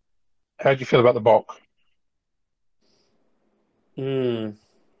 How do you feel about the bulk? Yeah,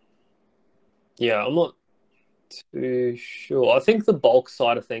 I'm not too sure. I think the bulk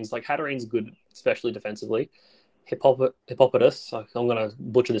side of things, like Hatterene's good, especially defensively. Hippopotas, I'm going to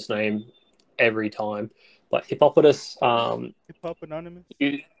butcher this name every time, but Hippopotas. Hip-Hop Anonymous?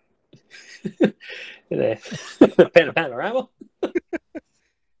 Panorama?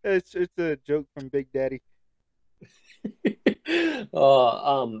 It's a joke from Big Daddy.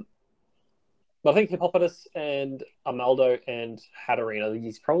 I think Hippopotas and Amaldo and Hatterene, I think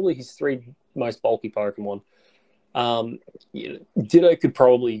he's probably his 3 most bulky Pokemon. Ditto could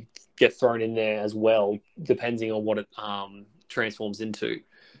probably get thrown in there as well, depending on what it transforms into.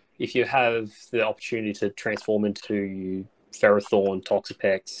 If you have the opportunity to transform into Ferrothorn,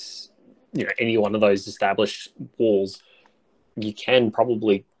 Toxapex, any one of those established walls, you can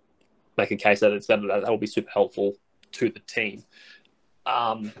probably make a case that that will be super helpful to the team,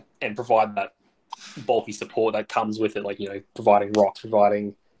 and provide that bulky support that comes with it, like providing rocks,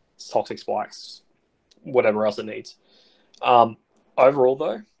 providing toxic spikes, whatever else it needs. Overall,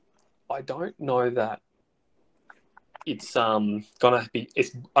 though, I don't know that it's gonna be.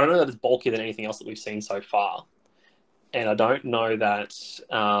 I don't know that it's bulkier than anything else that we've seen so far, and I don't know that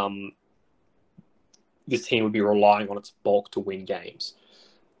this team would be relying on its bulk to win games.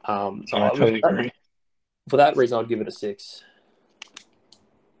 So I totally agree. For that reason, I'd give it a 6.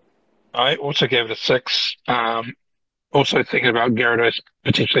 I also gave it a 6. Also thinking about Gyarados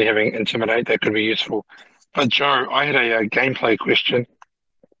potentially having Intimidate, that could be useful. But Joe, I had a gameplay question.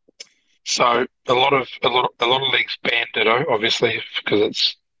 So a lot of leagues ban Ditto, obviously, because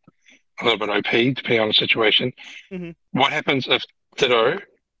it's a little bit OP depending on the situation. Mm-hmm. What happens if Ditto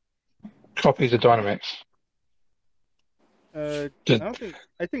copies a Dynamax? I don't think.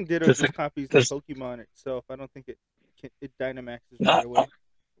 I think Ditto just copies the Pokemon itself. I don't think it Dynamaxes right away.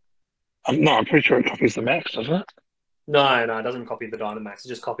 No, I'm pretty sure it copies the max, doesn't it? No, it doesn't copy the Dynamax. It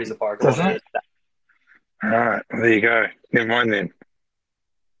just copies the Pokemon. Does it? All right, well, there you go. Never mind then.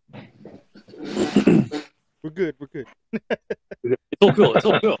 We're good. It's all cool. It's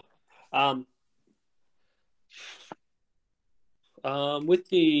all cool. With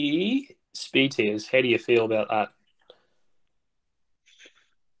the speed tiers, how do you feel about that?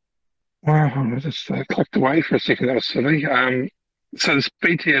 Well, I just clicked away for a second. That was silly. So the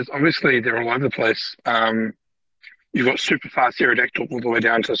speed tiers, obviously, they're all over the place. You've got super fast Aerodactyl all the way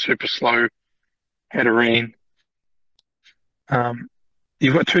down to super slow Hatterene.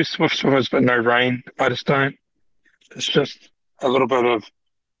 You've got 2 Swift Swimmers but no rain. I just don't. It's just a little bit of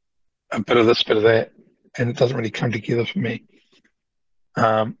this, bit of that, and it doesn't really come together for me.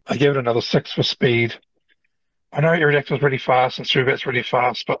 I give it another 6 for speed. I know Aerodactyl's really fast and Subat's really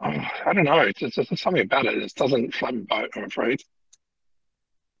fast, but I don't know. It's something about it. It just doesn't float my boat, I'm afraid.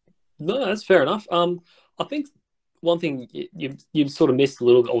 No, that's fair enough. I think one thing you sort of missed a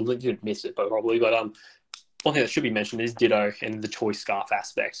little bit, or you didn't miss it, but probably, but one thing that should be mentioned is Ditto and the choice scarf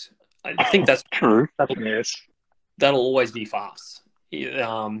aspect. I think True. that'll, Yes. that'll always be fast.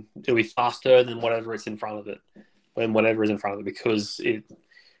 It'll be faster than whatever it's in front of it, when whatever is in front of it, because it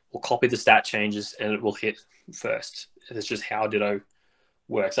will copy the stat changes and it will hit first. It's just how Ditto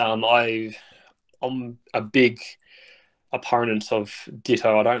works. I'm a big opponent of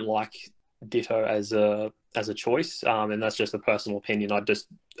Ditto. I don't like Ditto as a choice, and that's just a personal opinion. I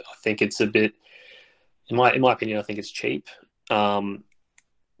think it's a bit, in my opinion, I think it's cheap.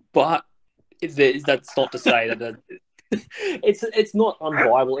 But that's not to say that it's not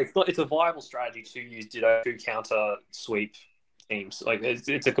unviable. It's a viable strategy to use Ditto to counter sweep teams. Like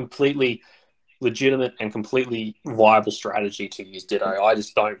it's a completely legitimate and completely viable strategy to use Ditto. I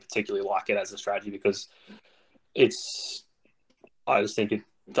just don't particularly like it as a strategy because it's. I just think it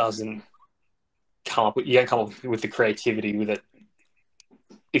doesn't you don't come up with the creativity with it.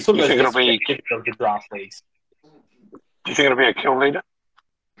 It sort Do of you goes think it'll be? against the draft leagues. Do you think it'll be a kill leader?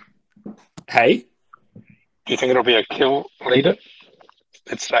 Hey, Do you think it'll be a kill leader?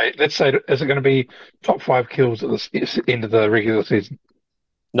 Let's say, is it going to be top 5 kills at the end of the regular season?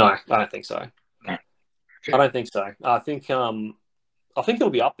 no, I don't think so. No. I don't think so. I think it'll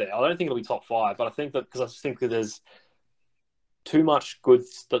be up there. I don't think it'll be top 5, but I think that because I just think that there's too many good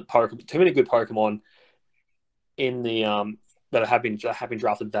Pokemon in the that have been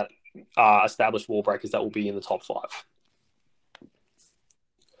drafted that are established wall breakers that will be in the top 5.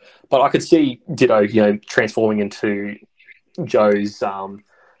 But I could see Ditto, transforming into Joe's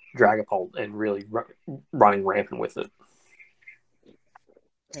Dragapult and really running rampant with it.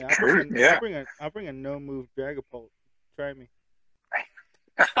 Hey, True. Yeah. I'll bring a no move Dragapult. Try me.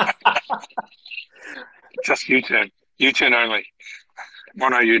 Just U-turn. U-turn only.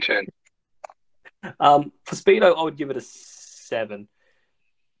 Mono U-turn. For Speedo, I would give it a 7,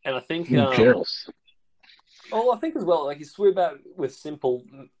 and I think. Jealous. I think as well, like you swim out with simple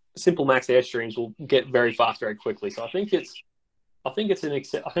max airstreams will get very fast very quickly. So I think the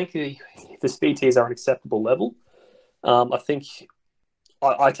speed tiers are an acceptable level. I think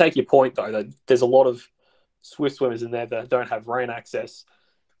I take your point though that there's a lot of swift swimmers in there that don't have rain access.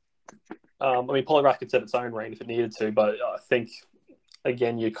 I mean, Poliwrath could set its own rain if it needed to, but I think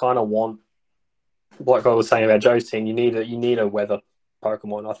again you kind of want, like I was saying about Joe's team, you need a weather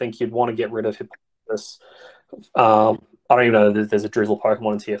Pokemon. I think you'd want to get rid of Hippopotamus. I don't even know that there's a Drizzle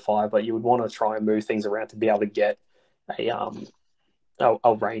Pokemon in Tier 5, but you would want to try and move things around to be able to get a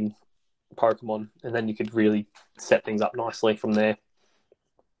rain Pokemon, and then you could really set things up nicely from there.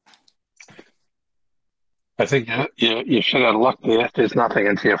 I think you should have luck there. There's nothing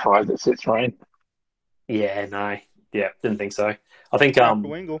in Tier 5 that sets rain. Yeah, no. Yeah, didn't think so. I think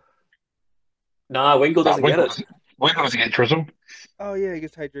Wingle. Nah, Wingle doesn't get it. Wingle doesn't get Drizzle. Oh yeah, he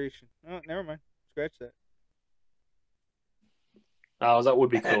gets hydration. Oh, never mind. Scratch that. Oh, that would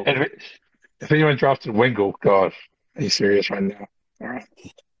be cool. If anyone drafted Wingle, gosh, are you serious right now? All right.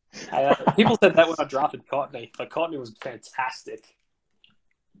 People said that when I drafted Cottony, but Cottony was fantastic.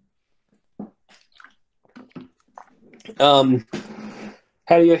 How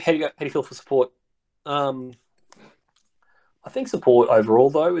do you feel for support? I think support overall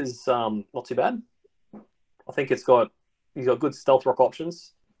though is not too bad. I think he's got good stealth rock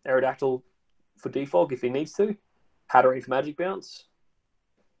options. Aerodactyl for defog if he needs to. Hatterene for magic bounce.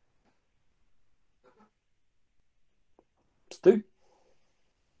 Stu?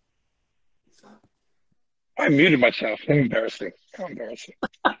 I muted myself. How embarrassing. How embarrassing.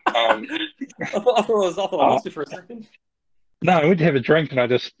 I thought I lost it for a second. No, I went to have a drink and I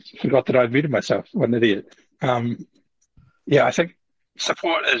just forgot that I'd muted myself. What an idiot. Yeah, I think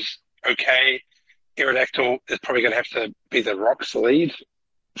support is okay. Aerodactyl is probably going to have to be the Rock's lead.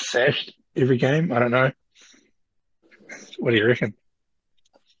 Sashed every game. I don't know. What do you reckon?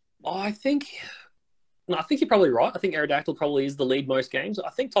 I think you're probably right. I think Aerodactyl probably is the lead most games. I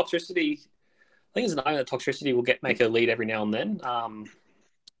think Toxtricity. I think it's an that Toxtricity will make a lead every now and then.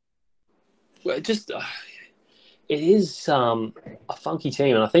 It is a funky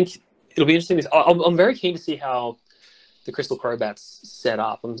team, and I think it'll be interesting. I'm very keen to see how the Crystal Crobats set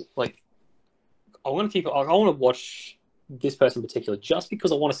up. I want to watch this person in particular just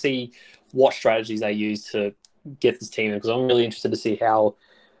because I want to see what strategies they use to get this team in, because I'm really interested to see how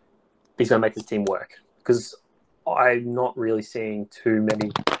he's going to make this team work, because I'm not really seeing too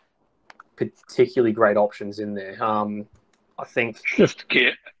many particularly great options in there. I think Shift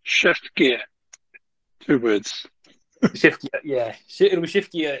gear. 2 words. shift gear, yeah, it'll be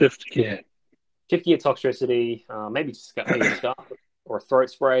Shift gear. shift gear toxicity, maybe a scarf or a throat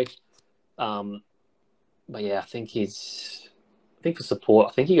spray. But yeah, I think for support,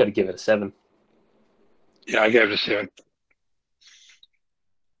 I think you got to give it a 7. Yeah, I gave it a 7.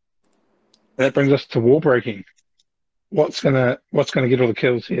 That brings us to wall breaking. What's gonna get all the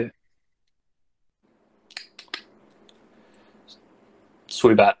kills here?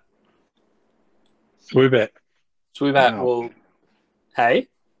 Swoobat. Swoobat. Swoobat Wow. will. Hey,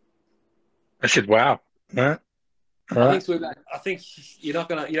 I said wow. All I think right. Swoobat. I think you don't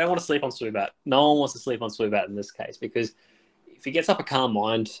want to sleep on Swoobat. No one wants to sleep on Swoobat in this case because if he gets up a calm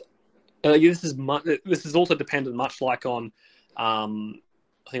mind, this is also dependent much like on, I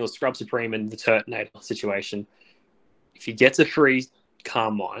think it was Scrub Supreme and the Turtonator situation. If he gets a free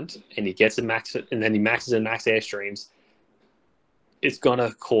calm mind and he gets a max, and then he maxes in max airstreams, it's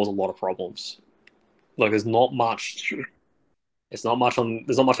gonna cause a lot of problems. Like there's not much. It's not much on.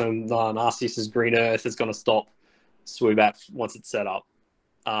 There's not much on Narcissus Green Earth that's gonna stop Swoobat once it's set up.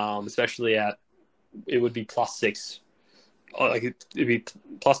 Especially at it would be +6. Like it'd be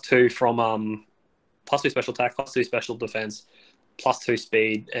 +2 from +2 special attack, +2 special defense, +2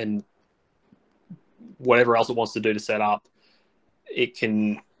 speed, and whatever else it wants to do to set up. It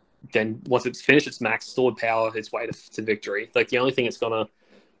can then once it's finished its max stored power, its way to victory. Like the only thing it's gonna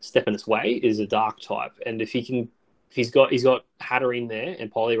step in its way is a dark type, and if he's got Hatterene there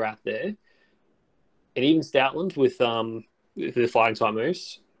and Poliwrath there, and even Stoutland with the fighting type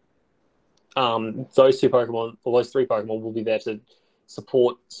moves. Those 2 Pokemon or those 3 Pokemon will be there to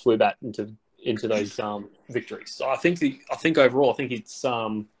support Swoobat into those victories. So I think overall, I think it's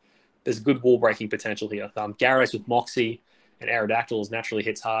there's good wall breaking potential here. Gyarados with Moxie and Aerodactyls naturally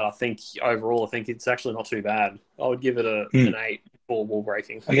hits hard. I think overall, I think it's actually not too bad. I would give it an 8 for wall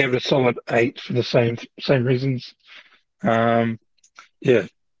breaking. I gave it a solid 8 for the same reasons. Yeah,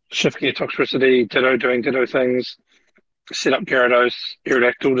 shift gear toxicity, Ditto doing Ditto things, set up Gyarados,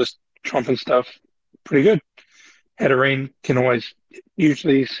 Aerodactyl just tromping stuff. Pretty good. Hatterene can always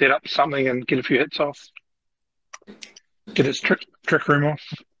usually set up something and get a few hits off. Get its trick room off.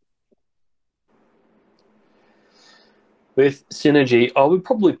 With Synergy, I would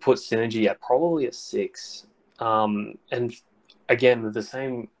probably put Synergy at probably a 6. And again, with the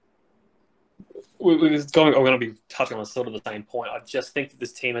same, I'm going to be touching on sort of the same point. I just think that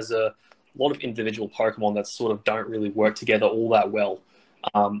this team has a lot of individual Pokemon that sort of don't really work together all that well.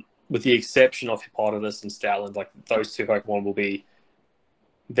 With the exception of Hippopotamus and Stoutland, like those 2 Pokemon will be,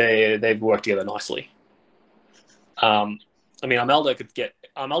 they've worked together nicely. I mean, Armaldo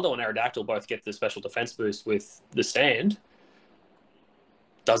and Aerodactyl both get the special defense boost with the sand.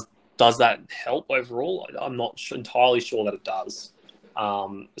 Does that help overall? I'm not entirely sure that it does,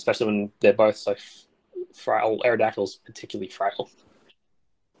 especially when they're both so frail. Aerodactyl's particularly frail.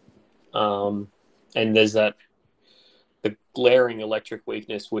 And there's the glaring electric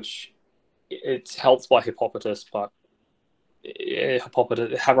weakness, which it's helped by Hippopotamus, but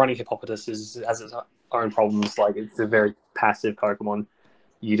running Hippopotamus has its own problems. Like it's a very passive Pokemon.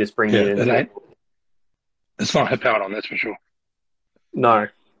 You just bring it in. It's not Hippowdon, that's for sure. No,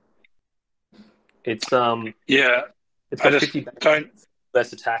 it's yeah. It's got 50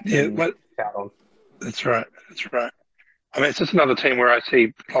 less attack than Hippowdon. That's right. I mean, it's just another team where I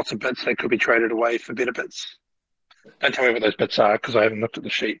see lots of bits that could be traded away for better bits. Don't tell me what those bits are because I haven't looked at the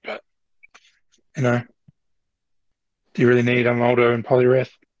sheet, but do you really need Armaldo and Poliwrath?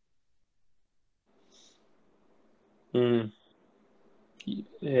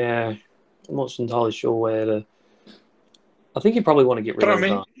 Yeah, I'm not entirely sure where to. I think you probably want to get rid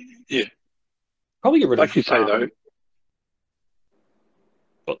of. Yeah. Probably get rid of. Like you say, though.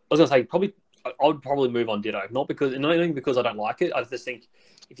 I was gonna say I would probably move on Ditto, not only because I don't like it. I just think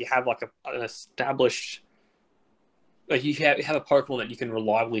if you have like an established, like you have a Pokemon that you can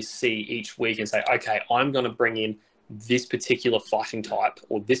reliably see each week and say, okay, I'm going to bring in this particular fighting type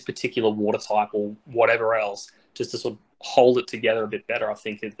or this particular water type or whatever else, just to sort of hold it together a bit better. I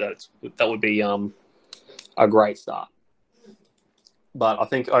think that would be a great start. But I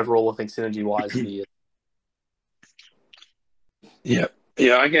think overall, synergy wise, Yeah,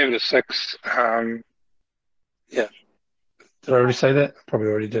 I gave it a 6. Yeah. Did I already say that? Probably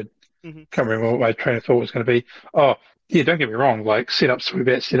already did. Mm-hmm. Can't remember what my train of thought was going to be. Oh, yeah, don't get me wrong. Like, set up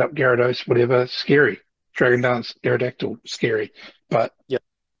Swoobat, set up Gyarados, whatever, scary. Dragon Dance, Aerodactyl, scary. But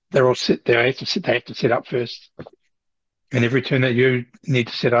they're all set there. They have to set up first. And every turn that you need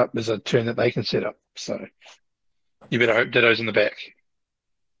to set up is a turn that they can set up. So you better hope Ditto's in the back.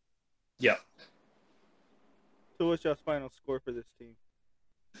 Yeah. So what's y'all's final score for this team?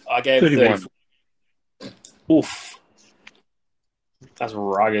 I gave 31. 34. Oof. That's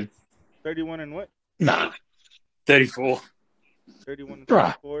rugged. 31 and what? Nah, 34. 31 and bruh.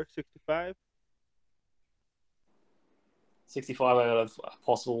 34, 65. 65 out of a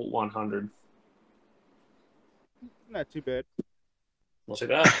possible 100. Not too bad. Not too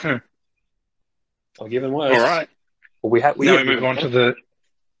bad. I'll give him All worse. right. Well, we Now we have move given on to the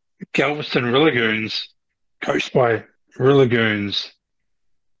Galveston Rillagoons, coached by Rillagoons.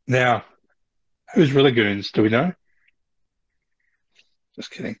 Now, who's Rillagoons? Do we know?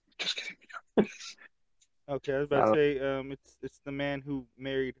 Just kidding. Just kidding. Okay, I was about to say, it's the man who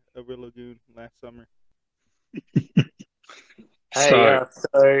married a real lagoon last summer. Hey, So,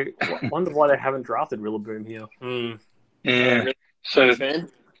 so wonder why they haven't drafted Rillaboom here. yeah. Really So fan?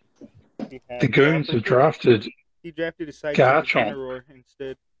 He the has Goons have because drafted he drafted his sidekick Garchomp, Incineroar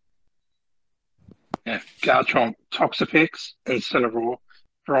instead. Garchomp, Toxapex, Incineroar,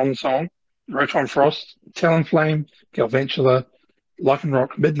 Bronzong, Rotom Frost, Talonflame, Galvantula,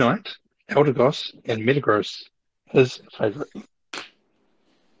 Lycanroc Midnight, Eldegoss, and Metagross. His favourite.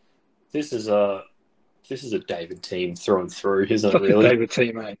 This is a David team through and through, isn't it? Such a Really, David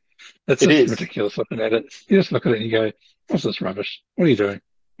team, mate. It's it just is. ridiculous looking at it. You just look at it and you go, "What's this rubbish? What are you doing?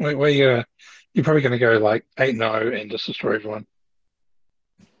 Where you you're probably going to go like 8-0 and just destroy everyone."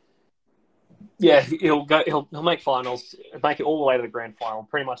 Yeah, he'll go. He'll make finals, make it all the way to the grand final,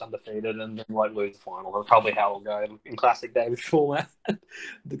 pretty much undefeated, and then like lose the final. That's probably how it'll go in classic David format.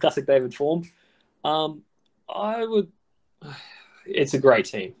 The classic David form. I would. It's a great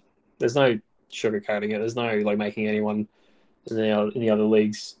team. There's no sugarcoating it. There's no like making anyone in the other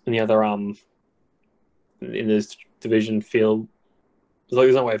leagues, in the other in this division feel like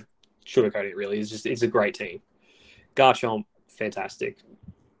there's no way of sugarcoating it. Really, it's a great team. Garchomp, fantastic.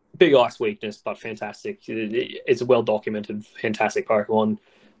 Big ice weakness, but fantastic. It's a well documented, fantastic Pokemon.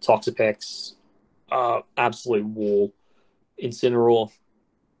 Toxapex, absolute wall. Incineroar,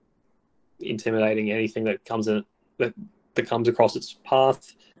 intimidating. Anything that comes in that comes across its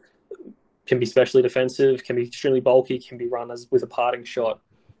path can be specially defensive, can be extremely bulky, can be run as with a parting shot.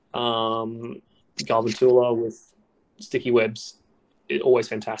 Galvantula with sticky webs, always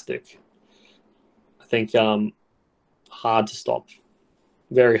fantastic. I think hard to stop,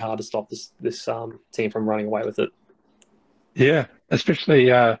 very hard to stop this team from running away with it. Yeah, especially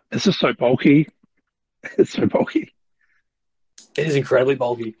it's just so bulky. It's so bulky. It is incredibly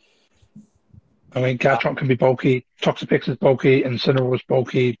bulky. I mean, Garchomp can be bulky, Toxapex is bulky, Incineroar is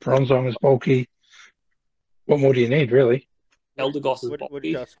bulky, Bronzong is bulky. What more do you need, really? Eldegoss is What did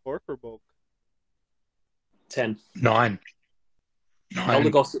y'all bulky. score for bulk? 10. 9. 9.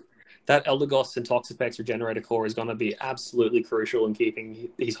 Eldegoss, that Eldegoss and Toxapex regenerator core is going to be absolutely crucial in keeping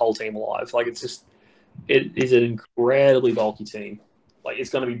his whole team alive. Like it is an incredibly bulky team. Like it's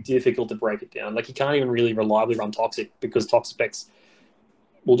going to be difficult to break it down. Like you can't even really reliably run Toxic because Toxapex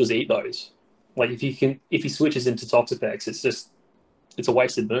will just eat those. Like if he switches into Toxapex, it's a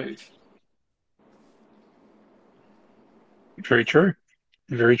wasted move. Very true.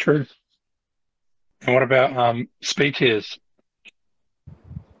 Very true. And what about speed tiers?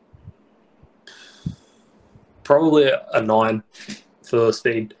 Probably a 9 for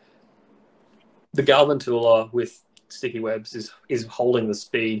speed. The Galvantula with sticky webs is holding the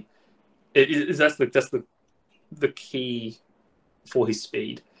speed. That's the key for his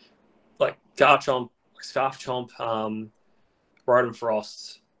speed. Like Garchomp, Scarf Chomp, Rotom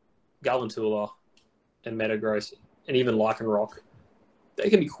Frost, Galvantula, and Metagross, and even Lycanroc,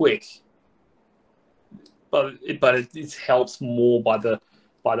 they can be quick, but it's helped more by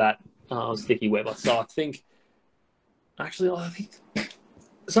that sticky web. So I think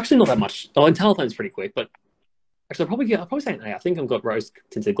it's actually not that much. Oh, and Talonflame's pretty quick, but actually I'll probably say an 8. I think I've got rose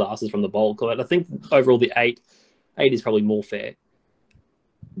tinted glasses from the bulk, but I think overall the 8 is probably more fair,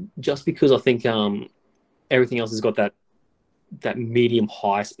 just because I think everything else has got that medium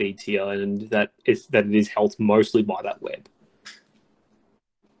high speed tier, and that it is helped mostly by that web.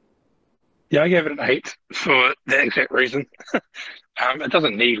 Yeah, I gave it an 8 for that exact reason. It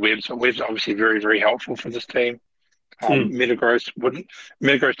doesn't need webs, but webs are obviously very, very helpful for this team. Metagross wouldn't.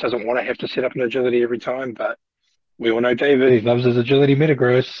 Metagross doesn't want to have to set up an agility every time, but we all know David. He loves his agility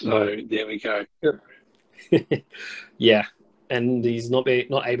Metagross, so there we go. Yeah, and he's not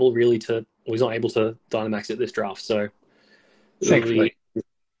able really to. Well, he's not able to Dynamax at this draft, so it'll be Thankfully,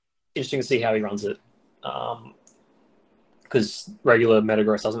 interesting to see how he runs it. Because regular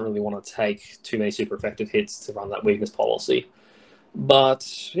Metagross doesn't really want to take too many super effective hits to run that weakness policy. But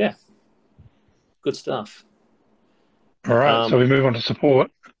yeah, good stuff. all right. So we move on to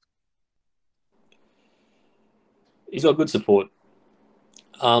support. He's got good support.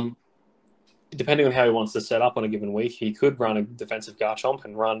 Depending on how he wants to set up on a given week, he could run a defensive Garchomp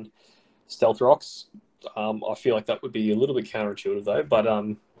and run Stealth Rocks. I feel like that would be a little bit counterintuitive though, but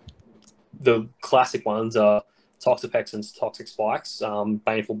the classic ones are Toxapex and Toxic Spikes,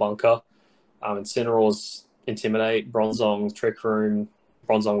 Baneful Bunker, Incineroar's Intimidate, Bronzong's Trick Room,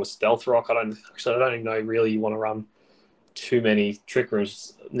 Bronzong with Stealth Rock. I don't even know really you want to run too many Trick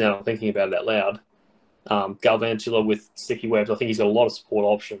Rooms now I'm thinking about it out loud. Galvantula with Sticky Webs. I think he's got a lot of support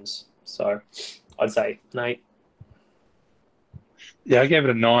options. So I'd say Nate. Yeah, I gave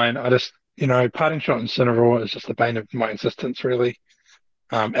it a 9. I just, Parting Shot and Incineroar is just the bane of my existence, really.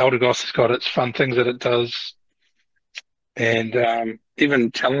 Eldegoss has got its fun things that it does. And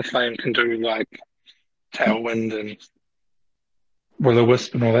even Talonflame can do like Tailwind and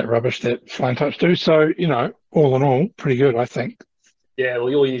Will-O-Wisp and all that rubbish that Flying types do. So, all in all, pretty good, I think. Yeah,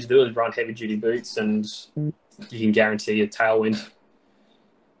 well, all you need to do is run heavy duty boots and you can guarantee a Tailwind.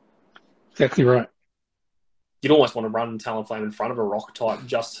 Exactly right. You'd almost want to run Talonflame in front of a Rock type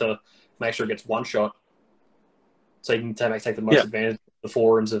just to make sure it gets one shot. So you can take the most advantage of the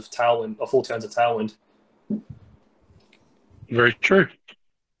 4 turns of Tailwind, or 4 turns of Tailwind. Very true.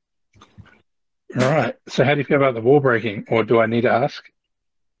 All right. So how do you feel about the wall breaking, or do I need to ask?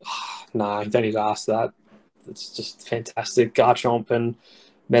 No, you don't need to ask that. It's just fantastic. Garchomp and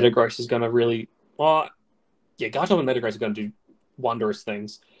Metagross is going to really... Garchomp and Metagross are going to do wondrous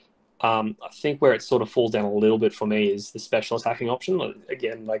things. I think where it sort of falls down a little bit for me is the special attacking option.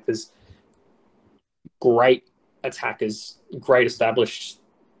 Again, like there's great attackers, great established...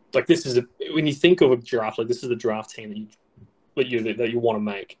 Like this is when you think of a draft, like this is the draft team that you want to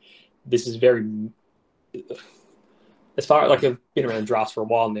make. This is very... As far like I've been around drafts for a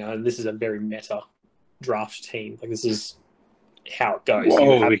while now, and this is a very meta draft team. Like this is how it goes.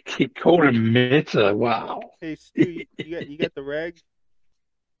 Whoa, we keep calling him meta. Wow. Hey Stu, you got the rag?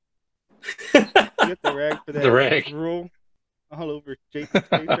 You got the rag for that The rag. drool all over Jason's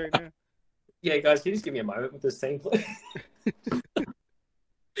face right now? Yeah, guys, can you just give me a moment with this team, please?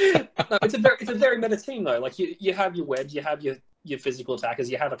 No, it's a very meta team though. Like you have your webs, you have your physical attackers,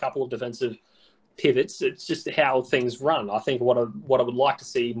 you have a couple of defensive pivots. It's just how things run. I think what I would like to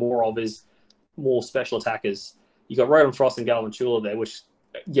see more of is more special attackers. You got Rotom Frost and Galvantula there, which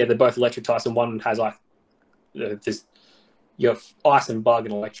they're both electric types, and one has like this. You have Ice and Bug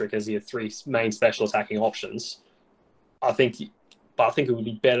and Electric as your 3 main special attacking options. I think it would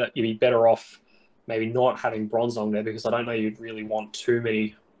be better. You'd be better off maybe not having Bronzong there because I don't know you'd really want too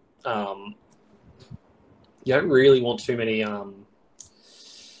many. You don't really want too many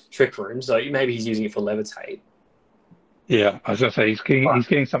Trick Rooms. So maybe he's using it for Levitate. Yeah, I was going to say he's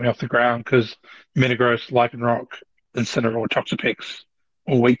getting something off the ground because Metagross, Lycanroc, Incineroar, Toxapex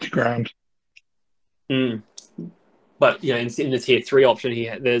all weak to ground. But in the tier 3 option,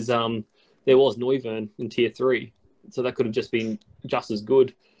 there was Noivern in tier 3, so that could have just been just as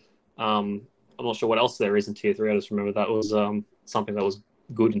good. I'm not sure what else there is in tier 3. I just remember that was something that was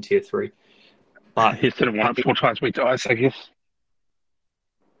good in tier 3. But he didn't want it 4 times weak to ice, I guess.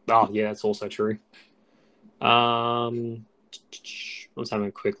 Oh yeah, that's also true. I'm just having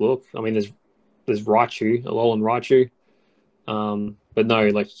a quick look. I mean, there's Raichu, Alolan Raichu, but no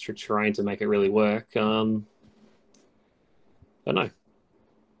electric terrain to make it really work. I don't know.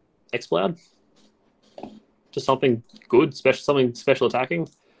 Exploud, just something good, something special attacking,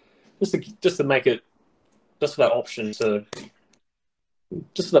 just to make it, just for that option to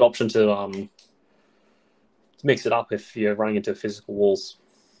mix it up if you're running into physical walls.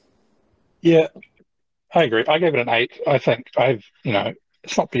 Yeah, I agree. I gave it an 8. I think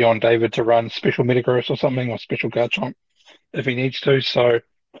it's not beyond David to run special Metagross or something or special Garchomp if he needs to. So,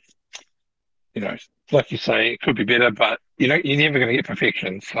 like you say, it could be better, but you're never going to get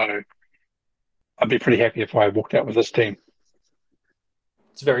perfection. So, I'd be pretty happy if I walked out with this team.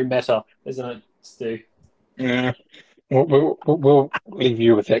 It's very meta, isn't it, Stu? Yeah. We'll leave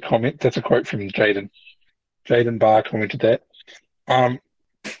you with that comment. That's a quote from Jaden. Jaden Barr commented that. How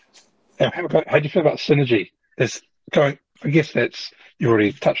do you feel about synergy? I guess you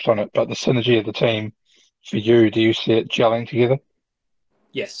already touched on it, but the synergy of the team for you, do you see it gelling together?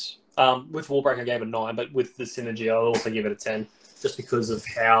 Yes. With Warbreak, I gave it a 9, but with the synergy, I'll also give it a 10, just because of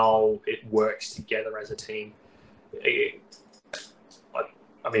how it works together as a team. I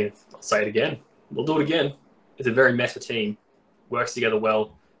mean, I'll say it again. We'll do it again. It's a very meta team. Works together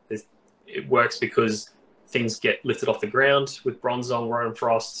well. It works because things get lifted off the ground with Bronzong, Rotom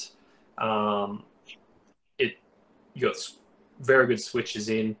Frost. You got very good switches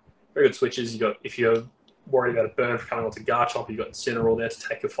in. Very good switches. If you're worried about a burn coming onto Garchomp, you've got Incineroar there to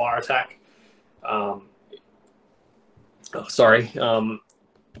take a fire attack. Oh, sorry.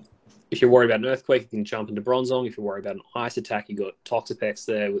 If you're worried about an earthquake, you can jump into Bronzong. If you're worried about an ice attack, you got Toxapex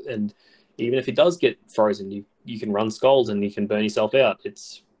there, and even if it does get frozen, you can run Skulls and you can burn yourself out.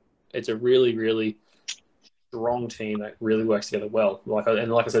 It's a really really strong team that really works together well. Like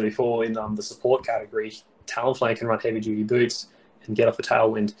I said before, in the support category, Talonflame can run heavy duty boots and get off a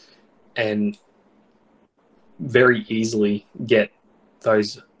tailwind, and very easily get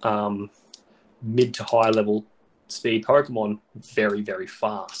those mid to high level speed Pokemon very very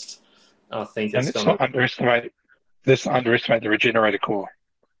fast. I think And it's going to. let's not underestimate the Regenerator core.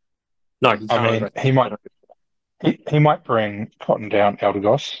 No, you I can't mean, underestimate. he might bring Cotton Down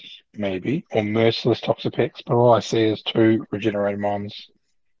Eldegoss, maybe, or Merciless Toxapex, but all I see is two Regenerator Mons.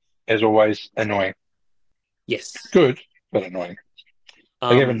 As always, annoying. Yes. Good, but annoying.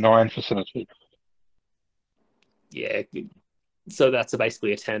 I gave it Um, 9 for Synergy. yeah. So that's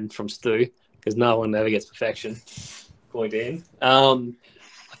basically a 10 from Stu because no one ever gets perfection. Point in. I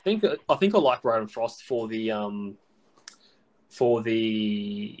think I like Rotom Frost for the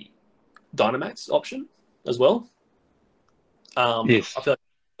Dynamax option as well. Yes. I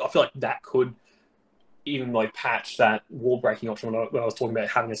feel like that could even like patch that wall breaking option when I was talking about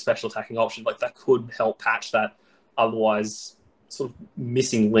having a special attacking option. Like that could help patch that otherwise sort of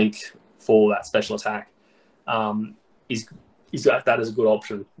missing link for that special attack. Um, is got that as a good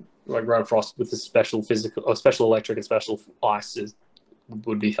option. Like Rotom Frost with the special physical or special electric and special ice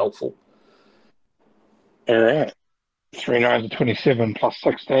would be helpful. All right. 3 9 to 27 plus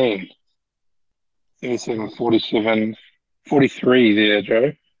 16. 37, 47, 43 there,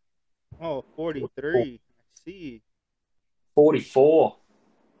 Joe. Oh, 43. I see. 44.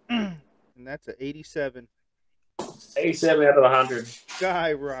 And that's a 87. 87 out of 100.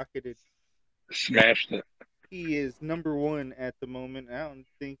 Skyrocketed. Smashed it. He is number one at the moment. I don't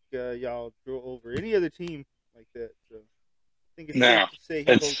think y'all draw over any other team like that. So I think it's safe Now, to say he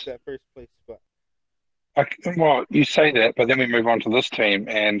holds it's, that first place spot. well, you say that, but then we move on to this team,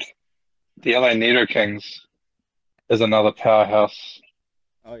 and the LA Nido Kings is another powerhouse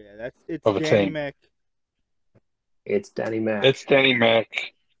Oh yeah, it's of a Danny team. Mac. It's Danny Mac. It's Danny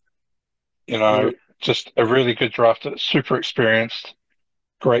Mac, Mm. just a really good drafter, super experienced,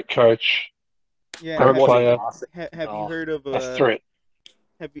 great coach, Yeah, and I great watched him player, last. have you Oh, heard of a threat.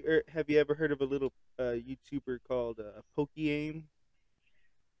 have you ever heard of a little YouTuber called Pokeaim?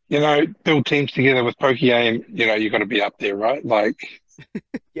 Build teams together with Pokey you got to be up there, right? Like,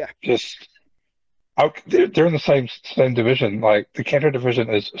 Yeah, just they're in the same division. Like the Kanto division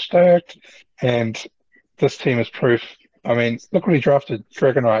is stacked, and this team is proof. I mean, look what he drafted: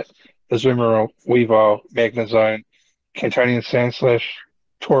 Dragonite, Azumarill, Weavile, Magnezone, Cantonian Sandslash,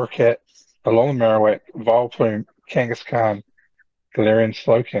 Torracat, Alolan Marowak, Vileplume, Kangaskhan, Galarian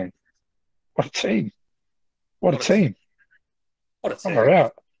Slowking. What a team! What a what a team! what a Far team.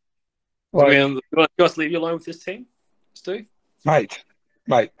 out. I Like, mean, you guys leave you alone with this team, Stu? mate,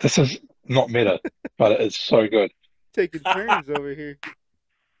 this is not meta, but it is so good. taking turns over here.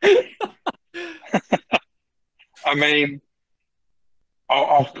 I mean,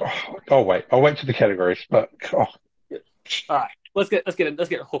 I'll wait. I'll wait to the categories, but All right, let's get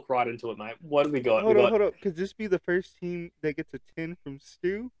a hook right into it, mate. What do we got? We got Hold up. Could this be the first team that gets a 10 from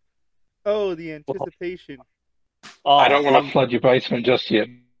Stu? Oh, the oh, anticipation. I oh don't want to I'm flood your basement just yet.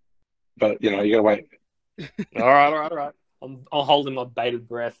 But you gotta wait. all right. I'm holding my bated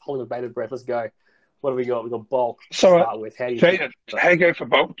breath. Let's go. What do we got? We got bulk to So, start with. How do you think? Jaden, how you go for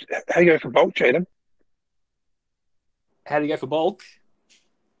bulk? How you go for bulk, Jaden? How do you go for bulk?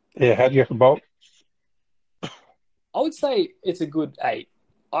 Yeah, how do you go for bulk? I would say it's a good 8.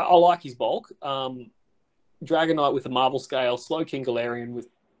 I like his bulk. Dragonite with the marble scale, Slow King Galarian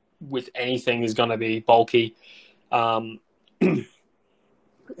with anything is going to be bulky. Um,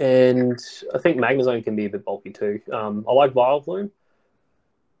 and I think Magnezone can be a bit bulky too. I like Vileplume.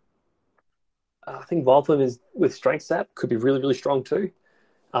 I think Vileplume is with Strength Sap could be really really strong too.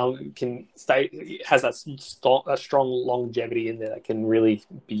 Can stay has that strong longevity in there that can really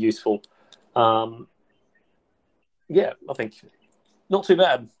be useful. Um, yeah, I think not too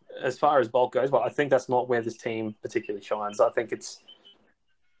bad as far as bulk goes, but I think that's not where this team particularly shines. I think it's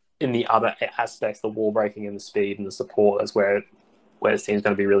in the other aspects, the wall breaking and the speed and the support. That's where this team's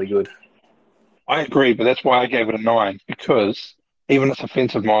going to be really good. I agree, but that's why I gave it a 9, because even its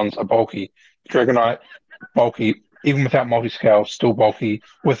offensive mons are bulky. Dragonite, bulky, even without multi-scale, still bulky.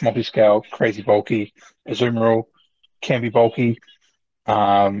 With multi-scale, crazy bulky. Azumarill can be bulky.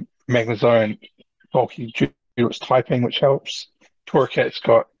 Magnezone, bulky due to its typing, which helps. Torracat's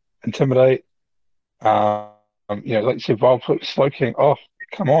got Intimidate. Like you said, Slowking. Oh,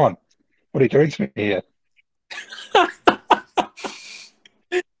 come on. What are you doing to me here?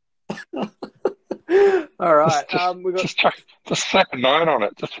 All right. Just, just, We got. just, chuck, just slap a 9 on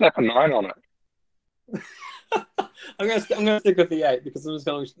it. Just slap a 9 on it. I'm gonna stick with the 8 because I'm just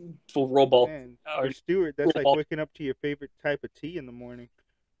going for raw bulk. Man, for Stuart, Raw that's like bulk. waking up to your favorite type of tea in the morning.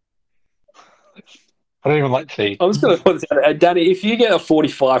 I don't even like tea. I'm just gonna put this out there. Danny, if you get a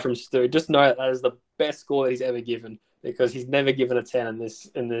 45 from Stu, just know that is the best score that he's ever given because he's never given a 10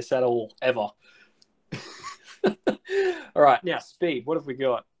 in this at all ever. All right, now speed. What have we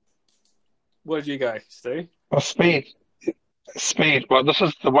got? What did you go, Stu? Well, speed. Well, this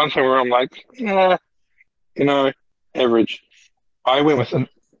is the one thing where I'm like, nah, you know, average. I went with an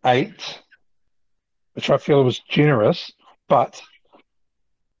 8, which I feel was generous, but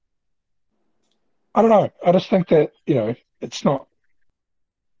I don't know. I just think that, it's not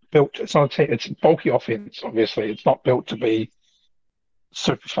built, it's not a team, it's bulky offense, obviously. It's not built to be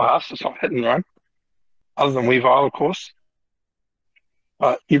super fast. It's not hit and run, other than Weavile, of course.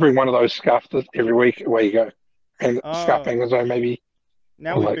 But you bring one of those scuffed every week, away you go. And Oh, scuffing as though maybe,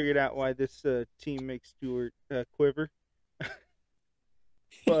 now or we like, figured out why this team makes Stuart quiver.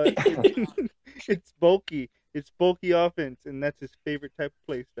 But it's bulky. It's bulky offense, and that's his favorite type of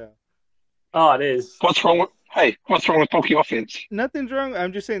play style. Oh, it is. what's wrong with bulky offense? Nothing's wrong.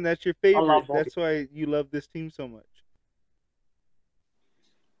 I'm just saying that's your I favorite. love bulky. That's why you love this team so much.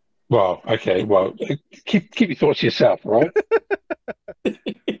 Well, okay, well, keep your thoughts to yourself, all right? The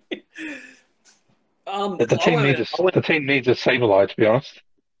I team went, needs the team needs a Sableye, to be honest.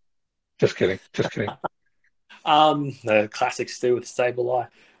 Just kidding. Just kidding. the classic Stu with stable eye.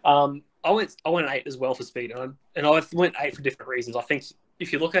 I went 8 as well for speed, and I went 8 for different reasons. I think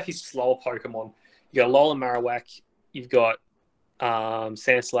if you look at his slower Pokemon, you got Alolan Marowak, you've got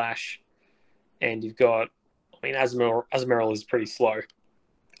Sandslash, and you've got, I mean, Azumarill is pretty slow.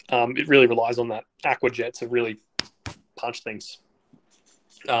 It really relies on that Aqua Jet to really punch things.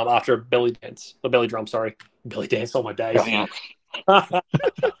 After a belly drum, sorry, belly dance. Oh my days. Yeah.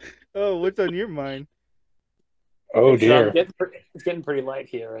 Oh, what's on your mind? Oh dear. It's getting pretty late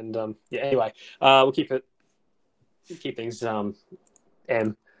here, and yeah. Anyway, we'll keep things M.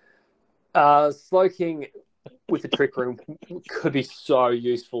 Slowking with the Trick Room could be so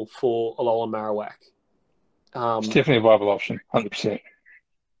useful for Alolan Marowak. It's definitely a viable option, 100%.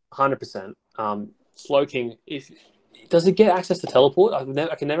 100%. Slowking, if does it get access to teleport? I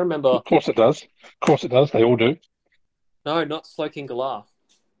can never remember. Of course it does. Of course it does. They all do. No, not Slowking Galar.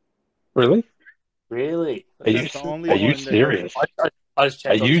 Really? Really? That's the only Are you one that has it. serious? I just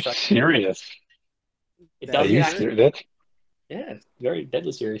Are checked. you serious? It That Are doesn't is you get correct. access. serious? Yeah, very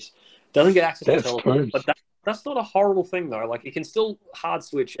deadly serious. Doesn't get access to That's teleport, pros. but that's not a horrible thing though. Like it can still hard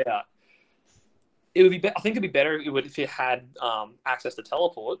switch out. It would be. I think it'd be better if it had access to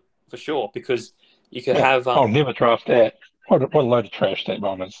teleport for sure because you could Yeah. have. I'll never draft that. What a load of trash that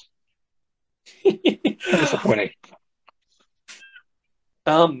bomb is. How disappointing.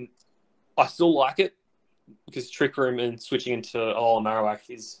 I still like it because Trick Room and switching into Alolan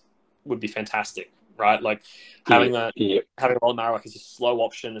Marowak would be fantastic, right? Like Yeah, having yeah. Alolan Marowak is a slow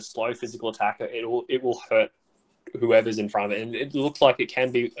option, a slow physical attacker. It will hurt whoever's in front of it, and it looks like it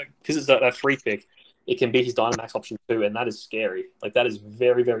can be because it's that free pick. It can be his Dynamax option too, and that is scary. Like that is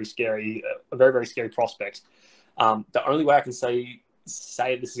very very scary, a very very scary prospect. The only way I can say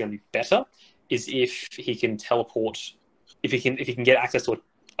this is going to be better is if he can teleport, if he can get access to a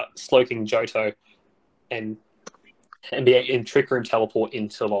Slowking Johto and be in Trick Room teleport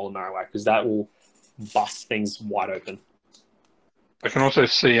into Alolan Marowak because that will bust things wide open. I can also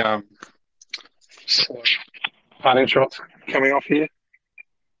see parting shots coming off here.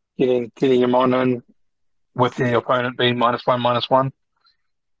 Getting your mon in with the opponent being -1/-1.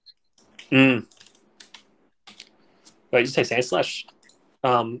 Mm. Wait, you say Sandslash?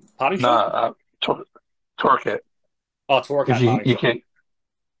 Parting No, shot? Torracat. Oh, Because Torracat you, parting you shot. can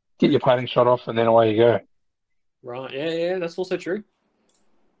get your parting shot off and then away you go. Right, yeah, that's also true.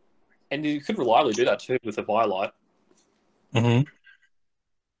 And you could reliably do that too with a Violet. Mm-hmm. And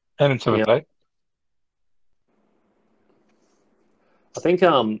Yeah, intimidate. I think.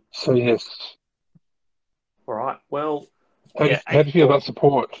 So yes. All right. Well, How do you, yeah, how eight do you feel for about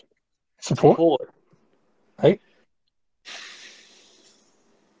support? Support? support. Hey?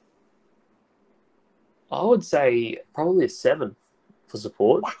 I would say probably a 7 for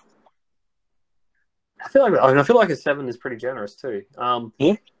support. I feel like a 7 is pretty generous too.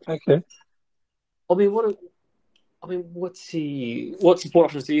 Yeah? Okay. I mean, what support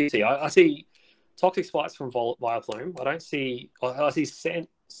options do you see? I see Toxic Spikes from Vileplume. I don't see. I see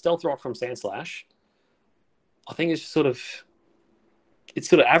Stealth Rock from Sandslash. I think it's sort of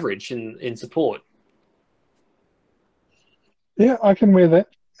average in support. Yeah, I can wear that.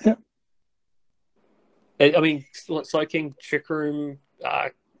 Yeah. I mean, Slow King, Trick Room.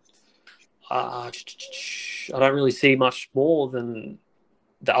 I don't really see much more than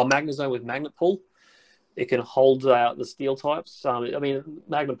the Magnezone with Magnet Pull. It can hold out the steel types. I mean,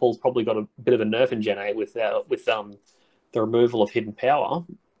 Magnet Pull's probably got a bit of a nerf in Gen 8 with the removal of hidden power,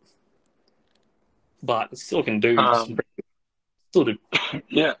 but it still can do still do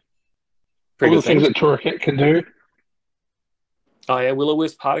Yeah, pretty all the good things things. that Torracat can do. Oh yeah,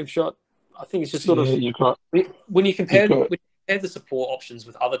 Will-O-Wisp, Parting Shot. I think it's just sort Yeah, of when you you've compare got the support options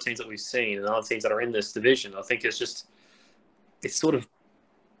with other teams that we've seen and other teams that are in this division. I think it's sort of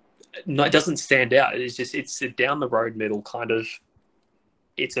no, it doesn't stand out. It's a down the road middle kind of.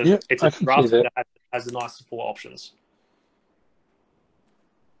 yeah, It's a I can see draft that. that has a nice support options.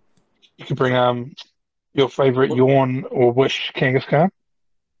 You could bring your favorite What Yawn or Wish Kangaskhan.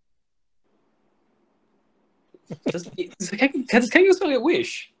 does Kangaskhan get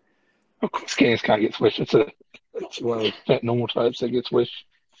Wish? Of course, Kangaskhan gets Wish. It's one of those fat normal types that gets Wish.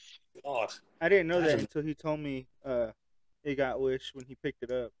 God, I didn't know that imagine. until he told me it got Wish when he picked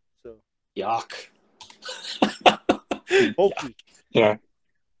it up. So Yuck. bulky. Yeah,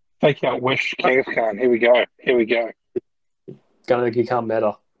 fake out Wish Kangaskhan. Here we go. Here we go. Gonna become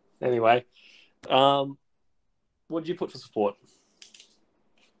meta. Anyway, what did you put for support?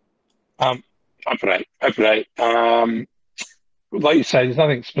 Up at eight. Up at eight. Like you say, there's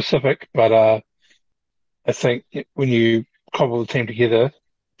nothing specific, but I think when you cobble the team together,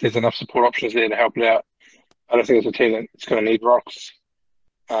 there's enough support options there to help it out. I don't think it's a team that's going to need rocks.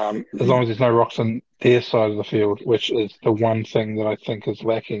 As long as there's no rocks on their side of the field, which is the one thing that I think is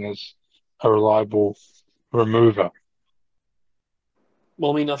lacking, is a reliable remover.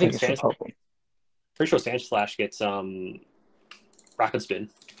 Well, I mean, I I think think it's the Sand, problem. pretty sure Sand Slash gets Rapid Spin.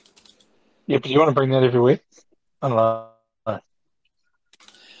 Yeah, but you want to bring that every week? I don't know.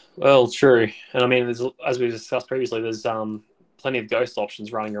 Well, true, and I mean, as we discussed previously, there's plenty of ghost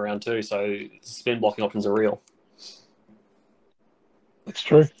options running around too, so spin blocking options are real. That's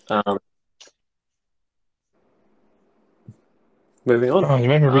true. Um, moving on. Oh, you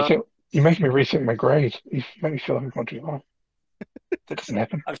made me rethink. You make me rethink my grade. You make me feel like I'm going too high. That doesn't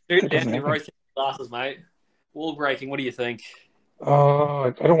happen. I'm shooting That down doesn't your happen. roasting glasses, mate. Wall breaking. What do you think? Oh,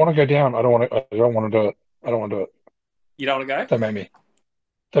 I don't want to go down. I don't want to. I don't want to do it. I don't want to do it. You don't want Don't make me.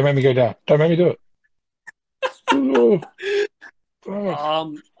 Don't make me go down. Don't make me do it. Ooh, to go?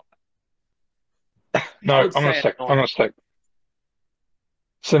 fuck. No, I I'm would gonna say at stick. I'm 9. gonna stick.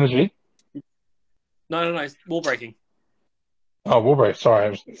 Synergy. No. Wall breaking. Oh, Warbright. Sorry, I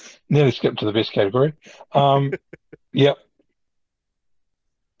was nearly skipped to the best category. Yep,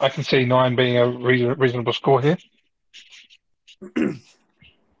 I can see nine being a reasonable score here.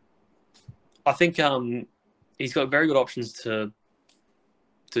 I think he's got very good options to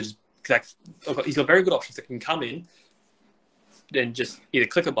just he's got very good options that can come in and just either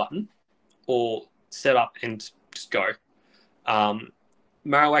click a button or set up and just go.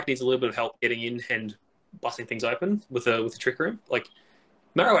 Marowak needs a little bit of help getting in and busting things open with a trick room. Like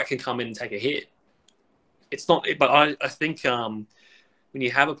Marowak can come in and take a hit. It's not, but I think when you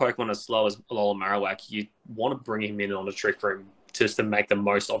have a Pokemon as slow as Alola Marowak, you want to bring him in on a trick room just to make the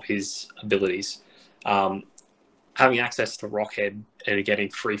most of his abilities. Um, Having access to Rockhead and getting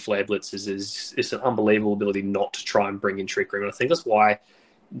free Flare Blitzes is an unbelievable ability not to try and bring in Trick Room. And I think that's why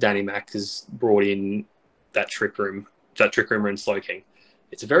Danny Mac has brought in that Trick Room and Slowking.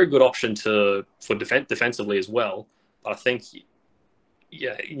 It's a very good option for defensively as well. But I think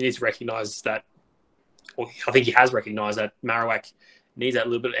you need to recognize that, or I think he has recognized that Marowak needs that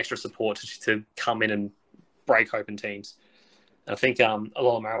little bit of extra support to come in and break open teams. And I think a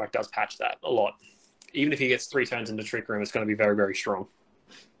lot of Marowak does patch that a lot. Even if he gets 3 turns into Trick Room, it's going to be very, very strong.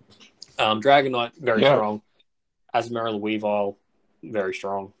 Dragonite, very Yeah, strong. Azumarill Weavile, very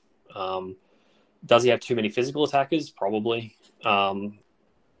strong. Does he have too many physical attackers? Probably.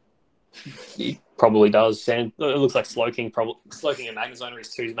 He probably does. It looks like Slowking and Magnezone are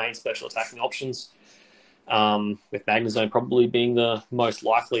his 2 main special attacking options. With Magnezone probably being the most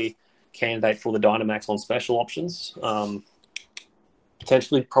likely candidate for the Dynamax on special options.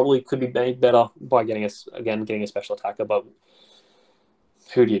 Potentially, probably could be made better by getting a special attacker. But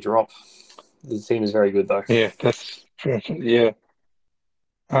who do you drop? The team is very good though. yeah, yeah.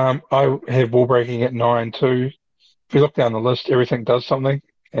 I have wall breaking at nine too. If you look down the list, everything does something,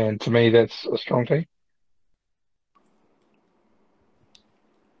 and to me, that's a strong team.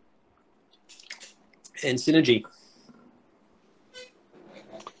 And synergy.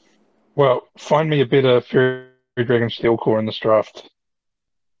 Well, find me a better Fairy Dragon Steel Core in this draft.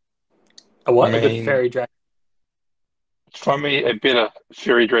 A I what? A good mean, fairy dragon. Find me a better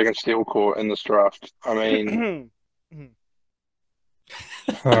Fairy Dragon Steel Core in this draft. I mean,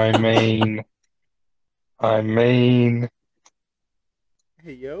 I mean,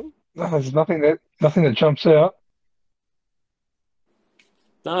 Hey yo, there's nothing that jumps out.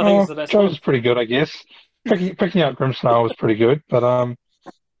 No, I think it's Oh, the best Joe's one. is pretty good, I guess. Picking out Grimmsnarl was pretty good, but I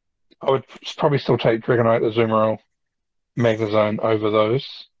would probably still take Dragonite, Azumarill, Magnezone over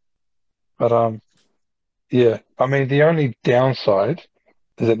those. But yeah. I mean, the only downside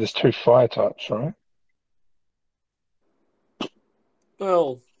is that there's two fire types, right?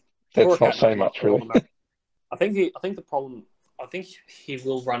 Well, That's not Torracat saying doesn't much, offer all really. the magic. I think the problem. I think he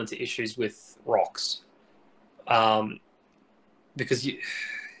will run into issues with rocks, um, because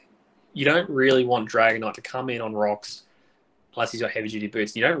you don't really want Dragonite to come in on rocks unless he's got heavy duty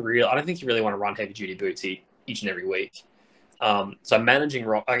boots. I don't think you really want to run heavy duty boots each and every week. So managing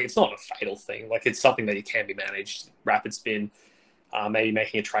rock, like, it's not a fatal thing. Like, it's something that can be managed. Rapid spin, maybe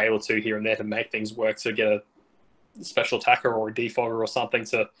making a trade or two here and there to make things work, to get a special attacker or a defogger or something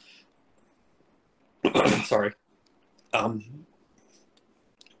to sorry, um,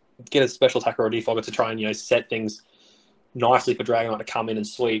 get a special attacker or a defogger to try and set things nicely for Dragonite to come in and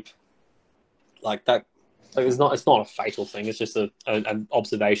sweep like that. Like, it's not a fatal thing. It's just an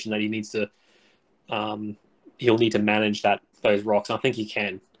observation that he needs to he'll need to manage those rocks. And I think he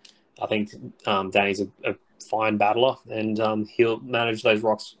can. I think Danny's a fine battler, and he'll manage those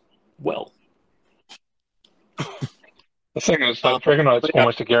rocks well. The thing is Um, that Dragonite's but yeah,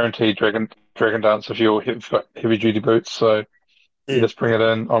 almost a guaranteed Dragon Dance if you're heavy duty boots. So you mm. just bring it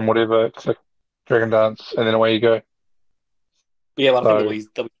in on whatever, click Dragon Dance, and then away you go. But yeah, but I think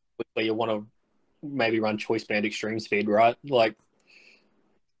So the where you want to maybe run Choice Band Extreme Speed, right? Like,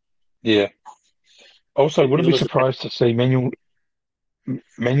 yeah. Also, wouldn't it'll be just, surprised to see Manual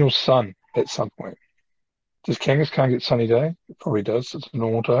Sun at some point. Does Kangaskhan get Sunny Day? It probably does. It's a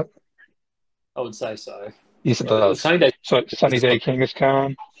normal type. I would say so. Yes, it The does. Sunny Day So is Sunny just Day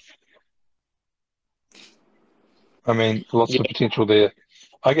Kangaskhan. I mean, lots yeah. of potential there.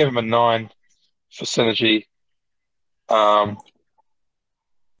 I gave him a 9 for synergy. Um,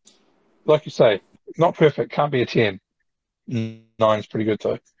 like you say, not perfect. Can't be a 10. 9 is pretty good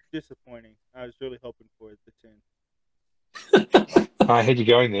though. disappointing. I was really hoping for the 10. I had you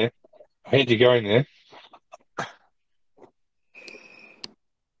going there. I had you going there.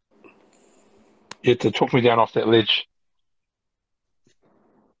 You had to talk me down off that ledge.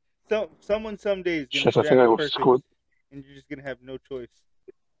 So someone someday is gonna Shit, I think draft I perfect, scored. and you're just gonna have no choice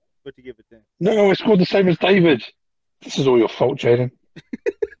but to give it then. No, I scored the same as David. This is all your fault, Jaden.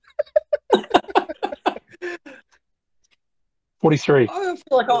 43. I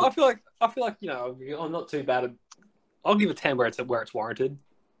feel like I'm not too bad at. I'll give a 10 where it's warranted.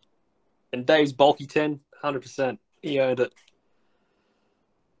 And Dave's bulky 10, 100%. He earned it.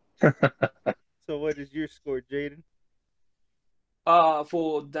 So what is your score, Jaden?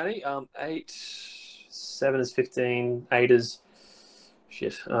 For Danny, 8, 7 is 15, 8 is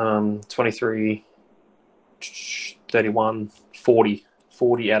 23, 31, 40.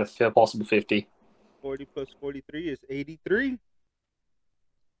 40 out of possible 50. 40 plus 43 is 83.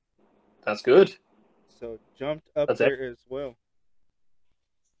 That's good. So jumped up That's it. there as well.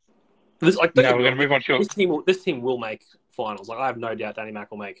 Don't Now get me we're going wrong, to move on to your. this team will make finals. Like, I have no doubt Danny Mac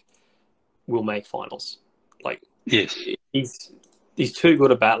will make finals. Like, Yes. he's too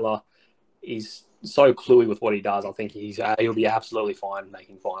good a battler. He's so cluey with what he does. I think he'll be absolutely fine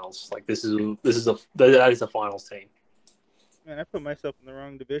making finals. Like, that is a finals team. Man, I put myself in the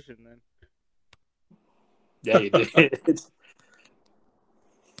wrong division then. Yeah, you did.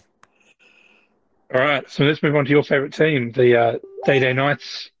 All right, so let's move on to your favorite team, the Day Day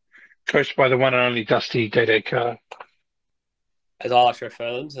Knights, coached by the one and only Dusty Day Day Carr. As I like to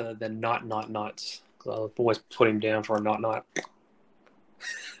refer them to, the Knights. I've always put him down for a night.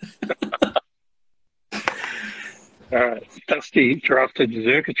 All right, Dusty drafted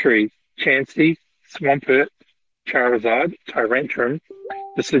Xurkitree, Chansey, Swampert, Charizard, Tyrantrum,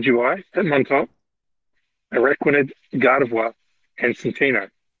 Decidueye, Hitmontop, Araquanid, Gardevoir, and Centino.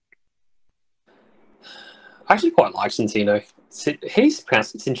 I actually quite like Centino. He's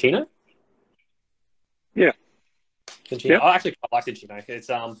pronounced Cincino? Yeah. Cincino. Yeah. I actually quite like Cincino.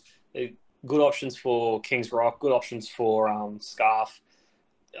 It's good options for King's Rock, good options for Scarf.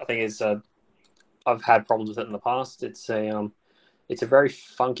 I think I've had problems with it in the past. It's a very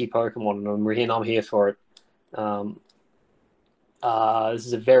funky Pokemon, and I'm here for it. This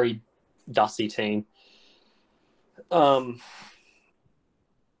is a very dusty team. I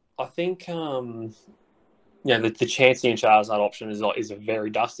think the Chansey and Charizard option is a very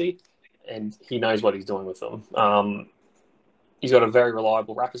dusty, and he knows what he's doing with them. He's got a very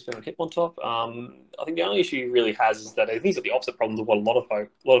reliable rapid spin and hip on top. I think the only issue he really has is that I think he's got the opposite problems of what a lot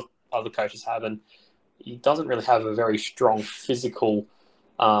of other coaches have, and he doesn't really have a very strong physical,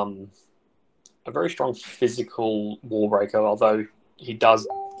 wall breaker. Although he does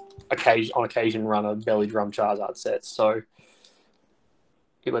on occasion run a belly drum Charizard set. So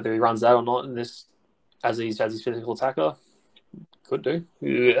whether he runs that or not in this, as his physical attacker, could do.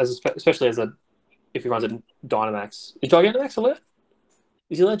 Especially if he runs a Dynamax. Is Gigantamax allowed?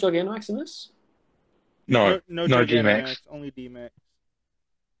 Is he allowed Gigantamax in this? No, No no Gigantamax, G-Max. only D-Max.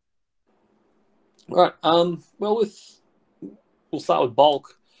 Right. Well, we'll start with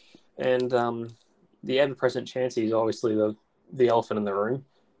bulk, and the ever-present Chansey is obviously the elephant in the room.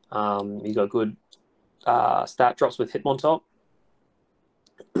 He's got good stat drops with Hitmontop,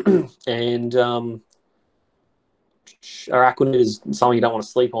 and Araquanid is something you don't want to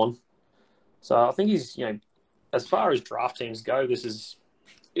sleep on. So I think he's, as far as draft teams go,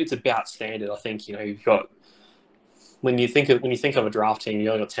 it's about standard. I think you've got when you think of a draft team, you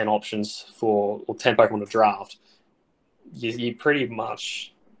only got 10 options or 10 Pokemon to draft. You pretty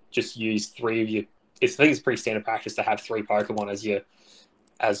much just use three of your. I think it's pretty standard practice to have three Pokemon as your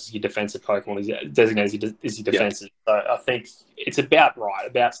defensive Pokemon, designated as your defensive. Yeah. So I think it's about right,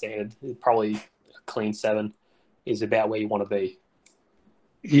 about standard. Probably a clean 7 is about where you want to be.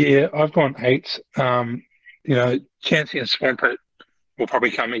 Yeah, I've gone 8. Chansey and Swampert will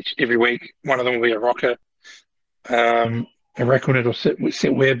probably come every week. One of them will be a rocker. A Raccoonet will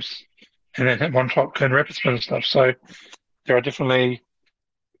set webs, and then Hitmontop can rapid spin and stuff. So there are definitely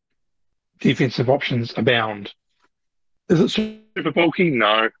defensive options abound. Is it super bulky?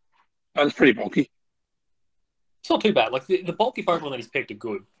 No. Oh, it's pretty bulky. It's not too bad. Like the bulky Pokemon that he's picked are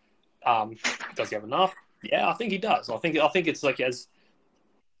good. Does he have enough? Yeah, I think he does. I think it's like I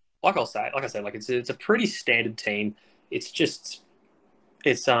said, like it's a pretty standard team. It's just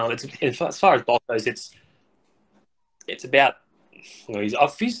it's as far as bulk goes, it's about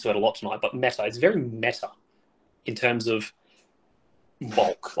I've used it a lot tonight, but meta. It's very meta in terms of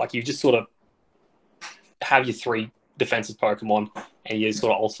bulk. Like you just sort of have your 3 defensive Pokemon, and you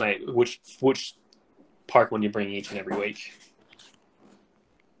sort of alternate which Pokemon you bring each and every week.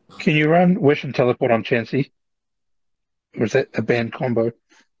 Can you run Wish and Teleport on Chansey? Or is that a banned combo?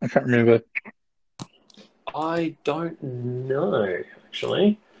 I can't remember. I don't know,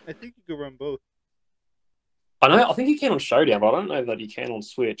 actually. I think you could run both. I think you can on Showdown, but I don't know that you can on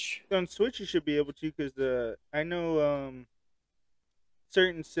Switch. On Switch, you should be able to, because I know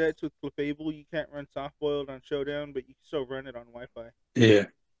certain sets with Clefable you can't run soft boiled on Showdown, but you can still run it on Wi-Fi. Yeah.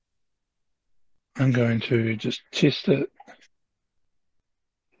 I'm going to just test it.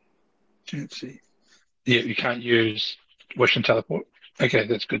 Chansey. Yeah, you can't use Wish and Teleport. Okay,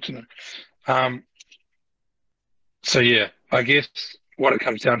 that's good to know. So yeah, I guess what it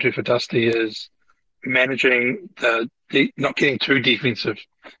comes down to for Dusty is managing not getting too defensive,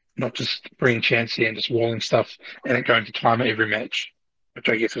 not just bringing Chansey and just walling stuff and it going to timer every match, which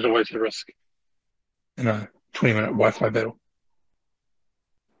I guess is always the risk in a 20-minute Wi-Fi battle.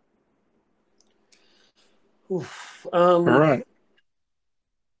 Oof. All right.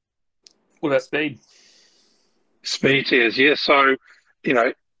 What about speed? Speed tiers, yeah. So,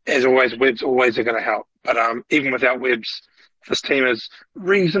 as always, webs always are going to help. But even without webs, this team is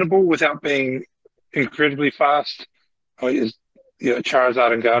reasonable without being incredibly fast.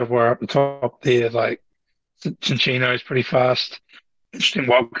 Charizard and Gardevoir up the top there. Like Cinccino is pretty fast. Interesting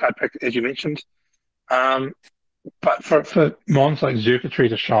wildcard pick, as you mentioned. But for mons like Xurkitree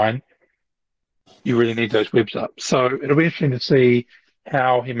to shine, you really need those webs up. So it'll be interesting to see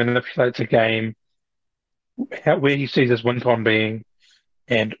how he manipulates a game, where he sees his win con being,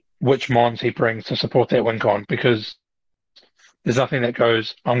 and which mons he brings to support that win con, because there's nothing that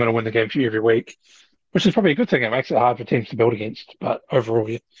goes, I'm going to win the game for you every week, which is probably a good thing. It makes it hard for teams to build against. But overall,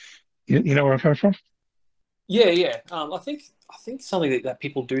 you know where I'm coming from? Yeah. I think something that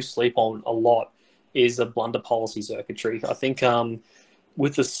people do sleep on a lot is a blunder policy circuitry. I think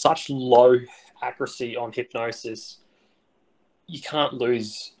with such low accuracy on Hypnosis, you can't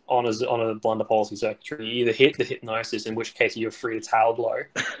lose on a blunder policy circuitry. You either hit the Hypnosis, in which case you're free to tail blow,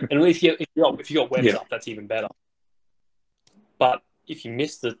 and if you got webs up, that's even better. But if you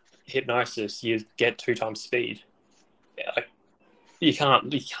miss the Hypnosis, you get 2 times speed. You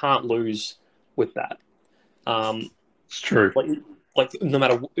can't lose with that. It's true. Like no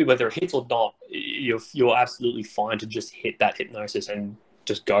matter whether it hits or not, you're absolutely fine to just hit that Hypnosis and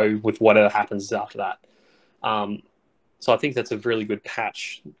just go with whatever happens after that. So I think that's a really good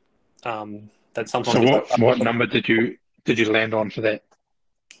patch. That sometimes. So what number did you land on for that?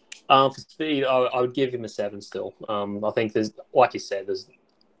 For speed, I would give him a 7 still. I think there's, like you said,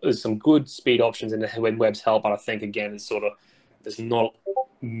 there's some good speed options in when Webb's help, but I think again it's sort of there's not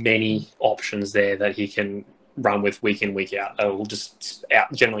many options there that he can run with week in week out. It will just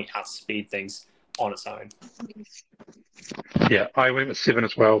generally outspeed things on its own. Yeah, I went with 7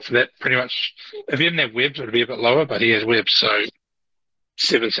 as well. For that, pretty much, if he didn't have Webbs, it would be a bit lower, but he has Webbs, so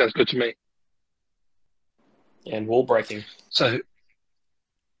 7 sounds good to me. And wall breaking. So,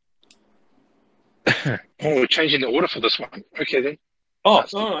 we're changing the order for this one. Okay, then. Oh,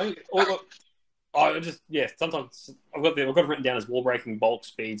 no. I just, sometimes I've got it written down as wall breaking, bulk,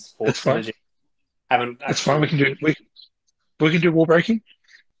 speed, sports, synergy. Haven't That's fine. We can do wall breaking.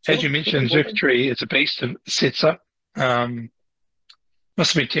 Sure. As you mentioned, Zerk3 is a beast of sets up.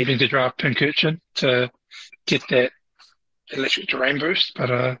 Must have been tempting to draft Pinkirchen to get that electric terrain boost,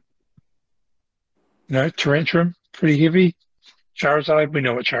 but Tyrantrum, pretty heavy. Charizard, we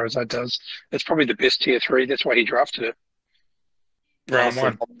know what Charizard does. It's probably the best tier 3. That's why he drafted it. Round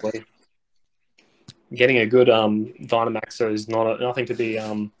 1. Probably. Getting a good Dynamaxer is nothing to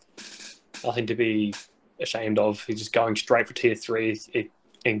be ashamed of. He's just going straight for tier 3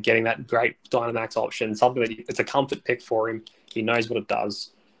 and getting that great Dynamax option. Something that it's a comfort pick for him. He knows what it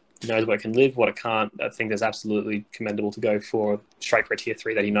does. He knows what it can live, what it can't. I think that's absolutely commendable to go straight for a tier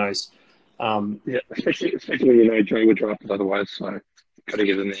 3 that he knows. Especially when Joe would draft it otherwise, so got to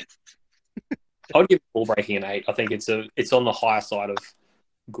get in there. I would give ball breaking an 8. I think it's on the higher side of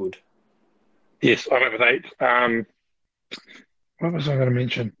good. Yes, I went with 8. What was I going to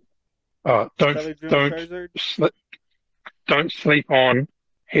mention? Oh, don't sleep on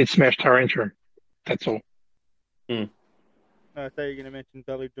Head Smash Tyrantrum. That's all. I thought you were going to mention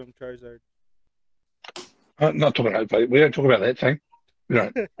Belly Drum Charizard. Not talking about it. We don't talk about that thing. We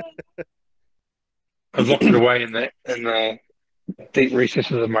don't. I've locked it away in the deep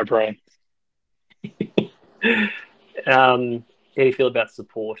recesses of my brain. How do you feel about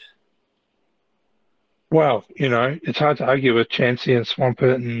support? Well, it's hard to argue with Chansey and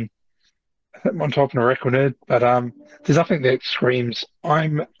Swampert and on top of Araquanid, but there's nothing that screams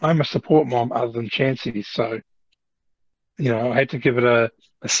I'm a support mom other than Chansey. So, I had to give it a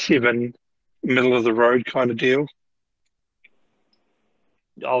 7, middle of the road kind of deal.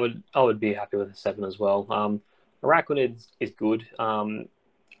 I would be happy with a 7 as well. Araquanid is good.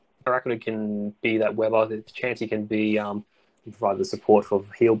 Araquanid can be that Weber. The Chansey can be provide the support for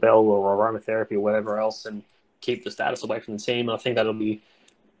Heal Bell or aromatherapy or whatever else, and keep the status away from the team. And I think that'll be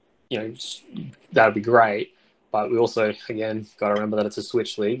great. But we also, again, got to remember that it's a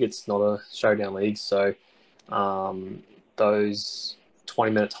Switch league. It's not a showdown league. So those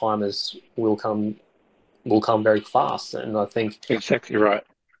 20-minute timers will come very fast. And I think exactly right.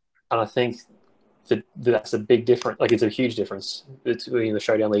 And I think that's a big difference. Like, it's a huge difference between the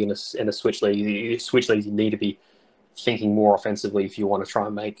showdown league and the Switch league. The Switch league, you need to be thinking more offensively if you want to try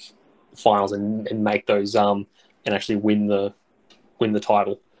and make finals and make those and actually win the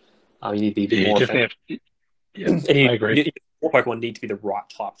title. You need to be more offensive. I agree. Support Pokemon need to be the right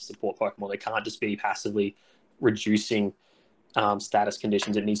type of support Pokemon. They can't just be passively reducing status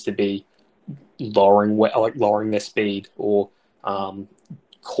conditions. It needs to be lowering their speed or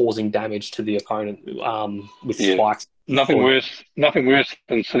causing damage to the opponent with spikes. Nothing worse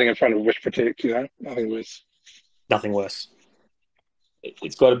than sitting in front of Wish Protect. Nothing worse. Nothing worse.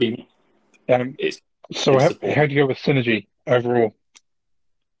 It's got to be. So how do you go with Synergy overall?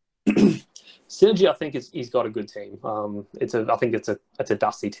 Synergy, I think he's got a good team. I think it's a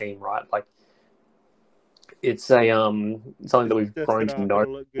dusty team, right? Like, it's a something that we've grown to know.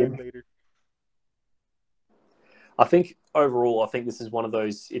 Look good later. I think overall, this is one of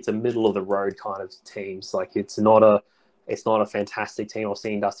those. It's a middle of the road kind of teams. Like, it's not a fantastic team. I've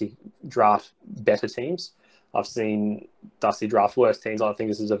seen Dusty draft better teams. I've seen Dusty draft worse teams. I think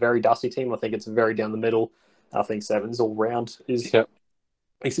this is a very Dusty team. I think it's very down the middle. I think 7's all round is. Yep.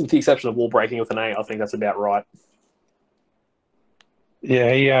 With the exception of wall breaking with an 8, I think that's about right.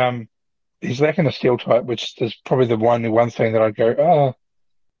 Yeah, he's lacking a steel type, which is probably the one thing that I'd go,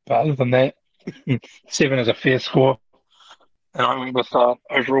 but other than that, 7 is a fair score. And I went with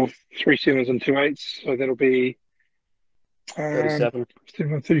overall 3 7s and 2 8s, so that'll be 37.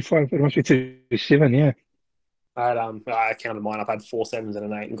 35, it must be 37, yeah. I counted mine. I've had 4 7s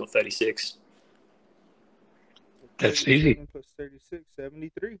and an 8 and got 36. That's easy. Plus 36,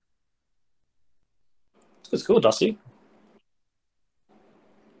 73. It's cool, Dusty.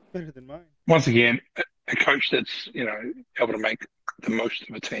 Better than mine. Once again, a coach that's able to make the most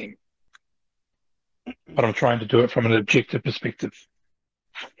of a team. But I'm trying to do it from an objective perspective.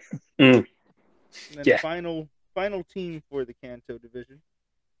 And then final team for the Kanto division.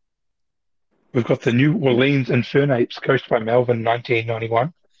 We've got the New Orleans Infernates, coached by Melvin,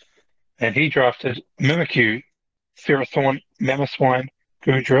 1991, and he drafted Mimikyu, Ferrothorn, Mamoswine,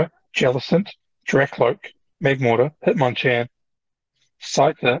 Gudra, Jellicent, Drakloak, Magmortar, Hitmonchan,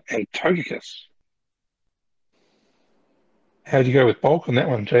 Scyther, and Togekiss. How'd you go with bulk on that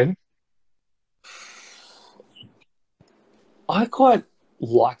one, Jaden? I quite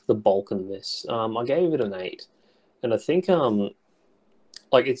like the bulk in this. I gave it an 8, and I think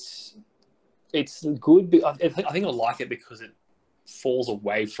like it's good. I think I like it because it falls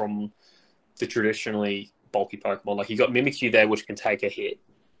away from the traditionally bulky Pokemon. Like you got Mimikyu there, which can take a hit.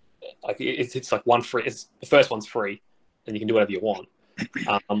 Like it's like one free. It's the first one's free, and you can do whatever you want.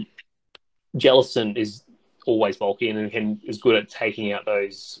 Jellicent is always bulky and is good at taking out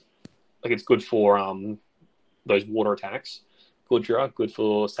those. Like it's good for those water attacks. Gudra, good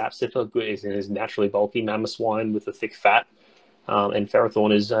for Sap Sipper. Good is naturally bulky. Mamoswine with the thick fat, and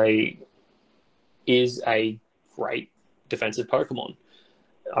Ferrothorn is a great defensive Pokemon.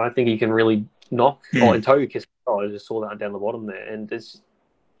 I think he can really knock. Oh, and Togekiss. Oh, I just saw that down the bottom there, and it's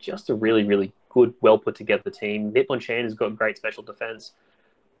just a really, really good, well put together team. Hitmonchan has got great special defense.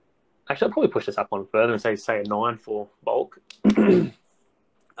 Actually, I'd probably push this up one further and say a 9 for bulk.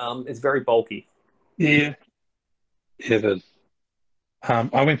 It's very bulky. Yeah, it is.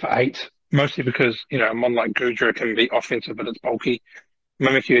 I went for 8, mostly because, a mon like Gudra can be offensive, but it's bulky.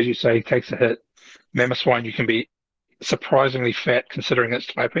 Mimikyu, as you say, takes a hit. Mamoswine, you can be surprisingly fat considering its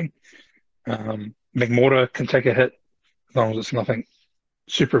typing. Magmortar can take a hit as long as it's nothing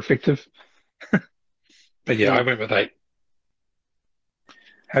super effective. But yeah, I went with 8.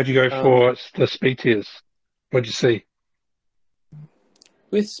 How'd you go for the speed tiers? What'd you see?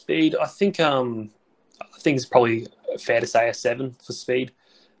 With speed, I think it's probably fair to say a 7 for speed.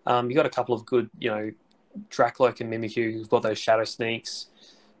 You got a couple of good, Drakloak and Mimikyu who've got those Shadow Sneaks.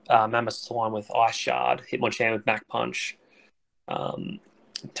 Mamoswine with Ice Shard, Hitmonchan with Mach Punch.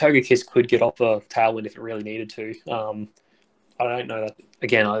 Togekiss could get off a Tailwind if it really needed to. I don't know that.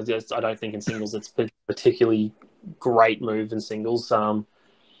 Again, I don't think in singles it's a particularly great move in singles,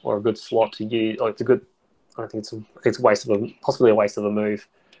 or a good slot to use. Or it's a good. I think it's a waste of possibly a waste of a move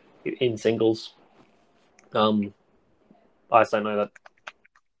in singles. I just don't know that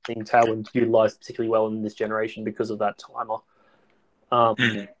I think Tailwind's utilised particularly well in this generation because of that timer. I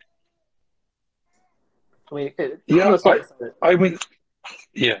mean, Yeah, it's not. I went.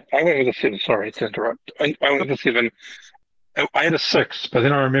 Yeah, I went with a 7. Sorry to interrupt. I went with a 7. I had a 6, but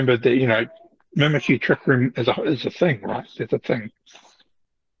then I remembered that Mimikyu Trick Room is a thing, right? It's a thing.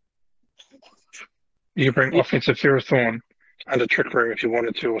 You could bring Yeah, offensive Ferrothorn under Trick Room if you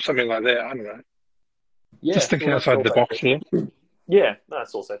wanted to, or something like that. I don't know. Just yeah. thinking Well, that's outside the also box here. yeah,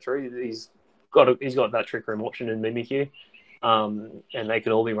 that's also true. He's got that Trick Room option in Mimikyu, and they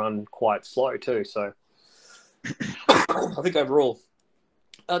can all be run quite slow too. So I think overall,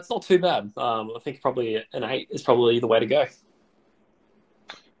 it's not too bad. I think probably an 8 is probably the way to go.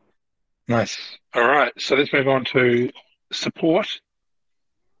 Nice. All right, so let's move on to support.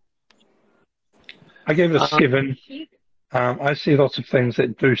 I gave it a 7. I see lots of things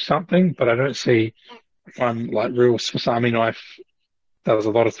that do something, but I don't see one like real Swiss Army knife does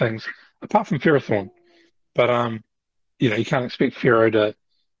a lot of things, apart from Ferrothorn. But you can't expect Ferro to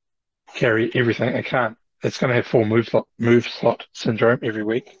carry everything. It can't. It's going to have 4 move slot syndrome every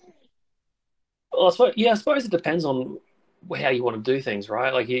week. Well, I suppose it depends on how you want to do things,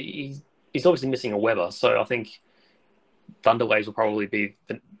 right? Like he's obviously missing a Weber, so I think Thunder Waves will probably be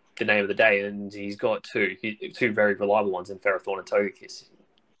the name of the day, and he's got two very reliable ones in Ferrothorn and Togekiss.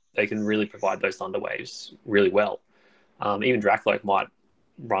 They can really provide those Thunder Waves really well. Even Drakloak might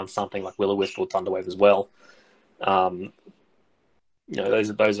run something like Will-O-Wisp or Thunder Wave as well. Those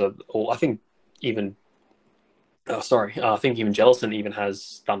are all. I think even. I think even Jellicent even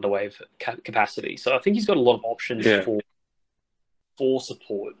has Thunder Wave capacity. So I think he's got a lot of options for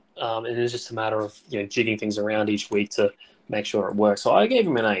support, and it's just a matter of jigging things around each week to make sure it works. So I gave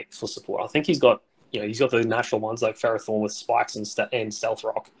him an 8 for support. I think he's got the natural ones like Ferrothorn with spikes and Stealth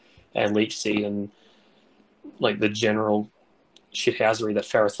Rock and Leech Seed and like the general shithousery that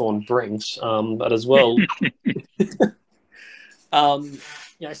Ferrothorn brings. But as well,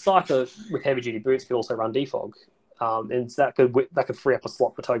 Psycho with heavy duty boots could also run Defog, and that could free up a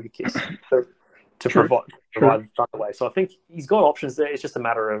slot for Togekiss to provide Thunderwave. So I think he's got options there. It's just a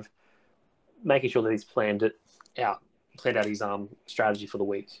matter of making sure that he's planned out his strategy for the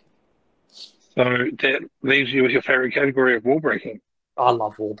week. So that leaves you with your favorite category of wall breaking. I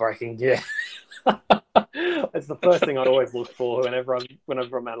love wall breaking. Yeah, it's the first thing I always look for whenever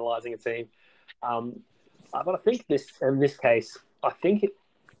I'm analyzing a team. But I think in this case, I think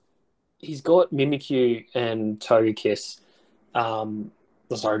he's got Mimikyu and Togekiss. Um,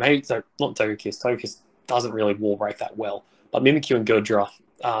 sorry, maybe so not Togekiss. Togekiss doesn't really wall break that well, but Mimikyu and Gudra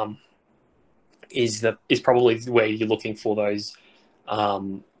um, is probably where you're looking for those.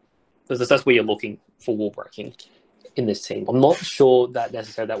 That's where you're looking for wall breaking in this team. I'm not sure that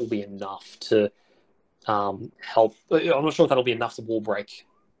necessarily that will be enough to help. I'm not sure if that'll be enough to wall break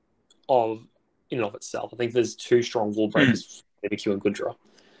of in and of itself. I think there's two strong wall breakers for Mimikyu and Gudra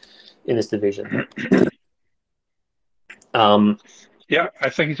in this division. Um, Yeah, I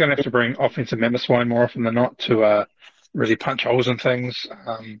think he's going to have to bring offensive Mamoswine more often than not to really punch holes in things.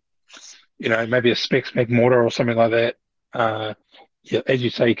 Maybe a Specs Magmortar or something like that. Yeah, as you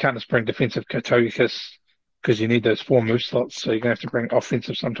say, you can't just bring defensive Togekiss because you need those four move slots, so you're going to have to bring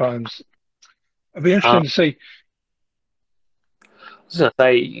offensive sometimes. It'll be um, interesting to see. I was going to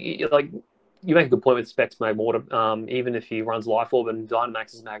say, like, you make a good point with Specs Magmortar. Even if he runs Life Orb and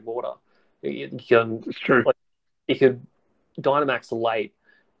Dynamax is Magmortar, you can It's true. like you could Dynamax late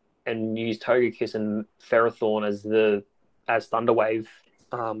and use Togekiss and Ferrothorn as Thunderwave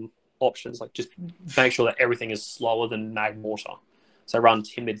options. Like, just make sure that everything is slower than Magmortar. So run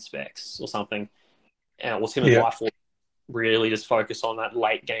Timid Specs or something, or Timid Yeah. Life Orb. Really, just focus on that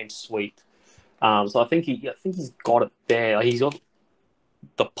late game sweep. So I think he's got it there. Like, he's got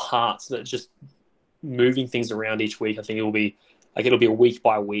the parts that just moving things around each week. I think it'll be a week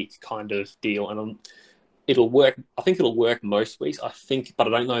by week kind of deal, and it'll work. I think it'll work most weeks. But I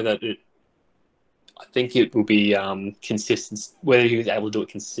don't know that it. I think it will be consistent. Whether he's able to do it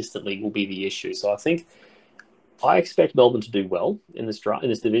consistently will be the issue. So I expect Melbourne to do well in this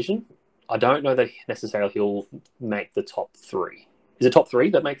division. I don't know that necessarily he'll make the top three. Is it top three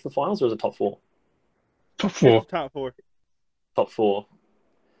that makes the finals, or is it top four? Top It's four. the top four. Top four.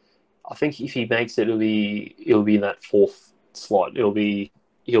 I think if he makes it, it'll be in that fourth slot. He'll be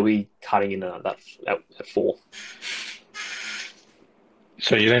cutting in at four.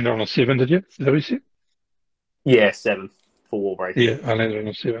 So you landed on a 7, did you? Is that what you said? Yeah, seven for wall breaking. Yeah, I landed on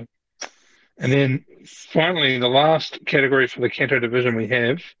a 7. And then finally, the last category for the Kanto division we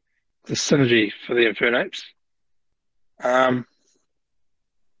have the synergy for the Infernapes.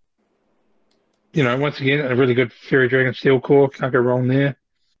 Once again, a really good Fairy Dragon Steel Core. Can't go wrong there.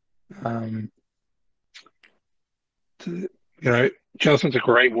 Um, you know, Jellicent's a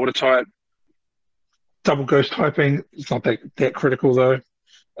great water type. Double ghost typing. It's not that critical though.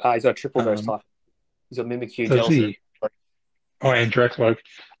 He's got triple ghost Um, type. He's got Mimikyu, does Jellicent. he? Oh, and Draxloak.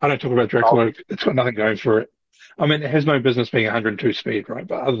 I don't talk about Oh, Draxloak. It's got nothing going for it. I mean, it has no business being 102 speed, right?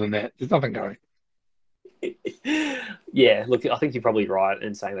 But other than that, there's nothing going. yeah, look, I think you're probably right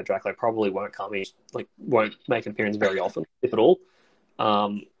in saying that Dracula probably won't make an appearance very often, if at all. I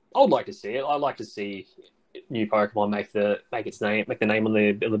would like to see it. I'd like to see new Pokemon make the name on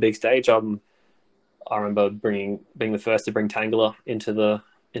the big stage. I remember being the first to bring Tangela into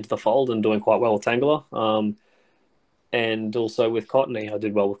the fold and doing quite well with Tangela. And also with Cottony, I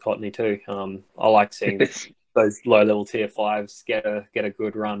did well with Cottony too. I like seeing those low level tier fives get a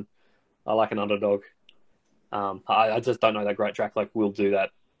good run. I like an underdog. I just don't know that Great Dracula will do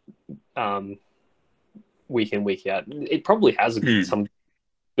that week in, week out. It probably has some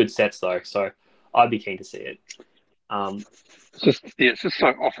good sets though, so I'd be keen to see it. It's just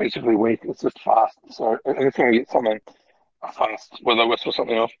so offensively weak. It's just fast. So it's going to get something fast with a wisp or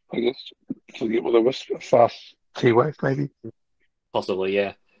something else. I guess to get with a wisp, a fast T wave maybe. Possibly,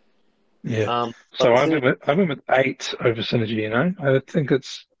 yeah. Yeah. So I went with 8 over synergy. I think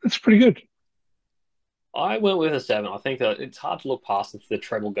it's pretty good. I went with a 7. I think that it's hard to look past the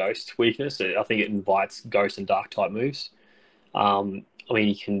treble ghost weakness. I think it invites ghost and dark type moves. I mean,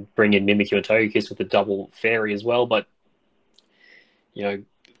 you can bring in Mimikyu and Togekiss with the double fairy as well, but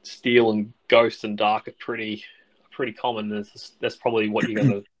steel and ghost and dark are pretty common. That's probably what you're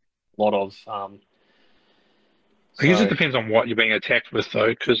going to a lot of. I guess it depends on what you're being attacked with, though,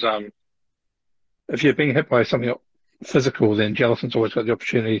 because if you're being hit by something physical, then Jellicent's always got the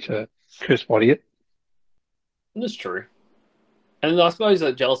opportunity to curse body it. That's true. And I suppose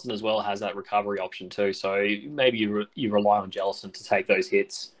that Jellicent as well has that recovery option too. So maybe you rely on Jellicent to take those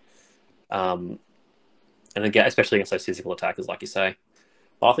hits, and again, especially against those physical attackers, like you say.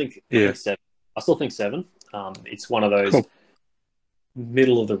 But I think 7. I still think 7. It's one of those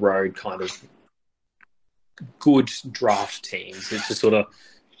middle of the road kind of good draft teams. It's just sort of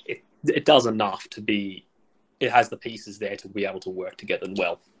it does enough to be. It has the pieces there to be able to work together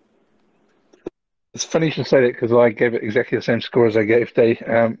well. It's funny you should say that because I gave it exactly the same score as I gave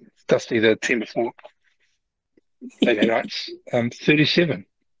Dusty the team before. Nights, 37.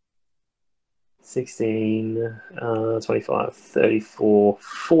 16, 25, 34,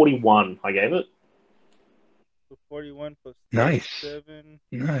 41. I gave it. So 41 plus Nice. 37.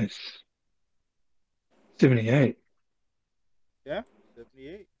 Nice. 78. Yeah,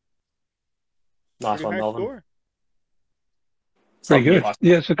 78. Nice Pretty one, high Melvin. score. It's Pretty not new good. high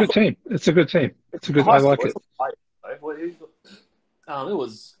Yeah, it's a score. good team. It's a good team. It's a good. I High like score. it. It's not high. It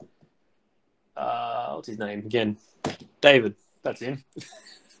was what's his name again? David. That's him.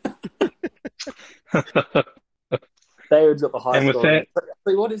 David's got the high And with score. that,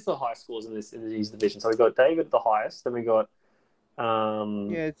 So what is the high scores in these divisions? So we got David the highest. Then we got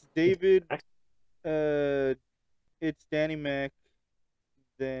Yeah, it's David. Max. It's Danny Mac.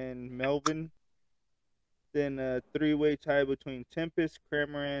 Then Melvin. Then a three-way tie between Tempest,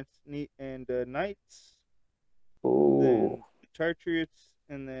 Cramorants, and Knights. Ooh, Then Chartriots,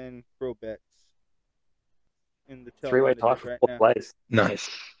 and then Crowbats in the tail three-way end of tie it for right fourth now. place. nice.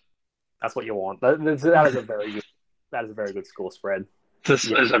 That's what you want. That is a very good. That is a very good score spread. This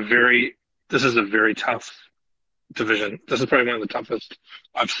Yeah. is a very. This is a very tough division. This is probably one of the toughest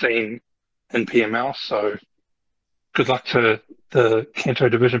I've seen in PML. So good luck to the Kanto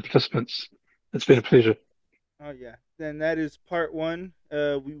division participants. It's been a pleasure. Oh yeah. Then that is part one.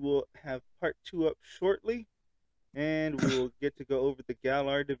 We will have part two up shortly, and we will get to go over the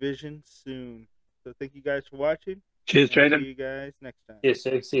Galar division soon. So thank you guys for watching, Cheers, and we'll see Jaden. you guys next time. Yeah.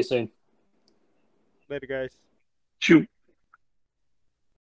 See you soon. Later, guys. Chew.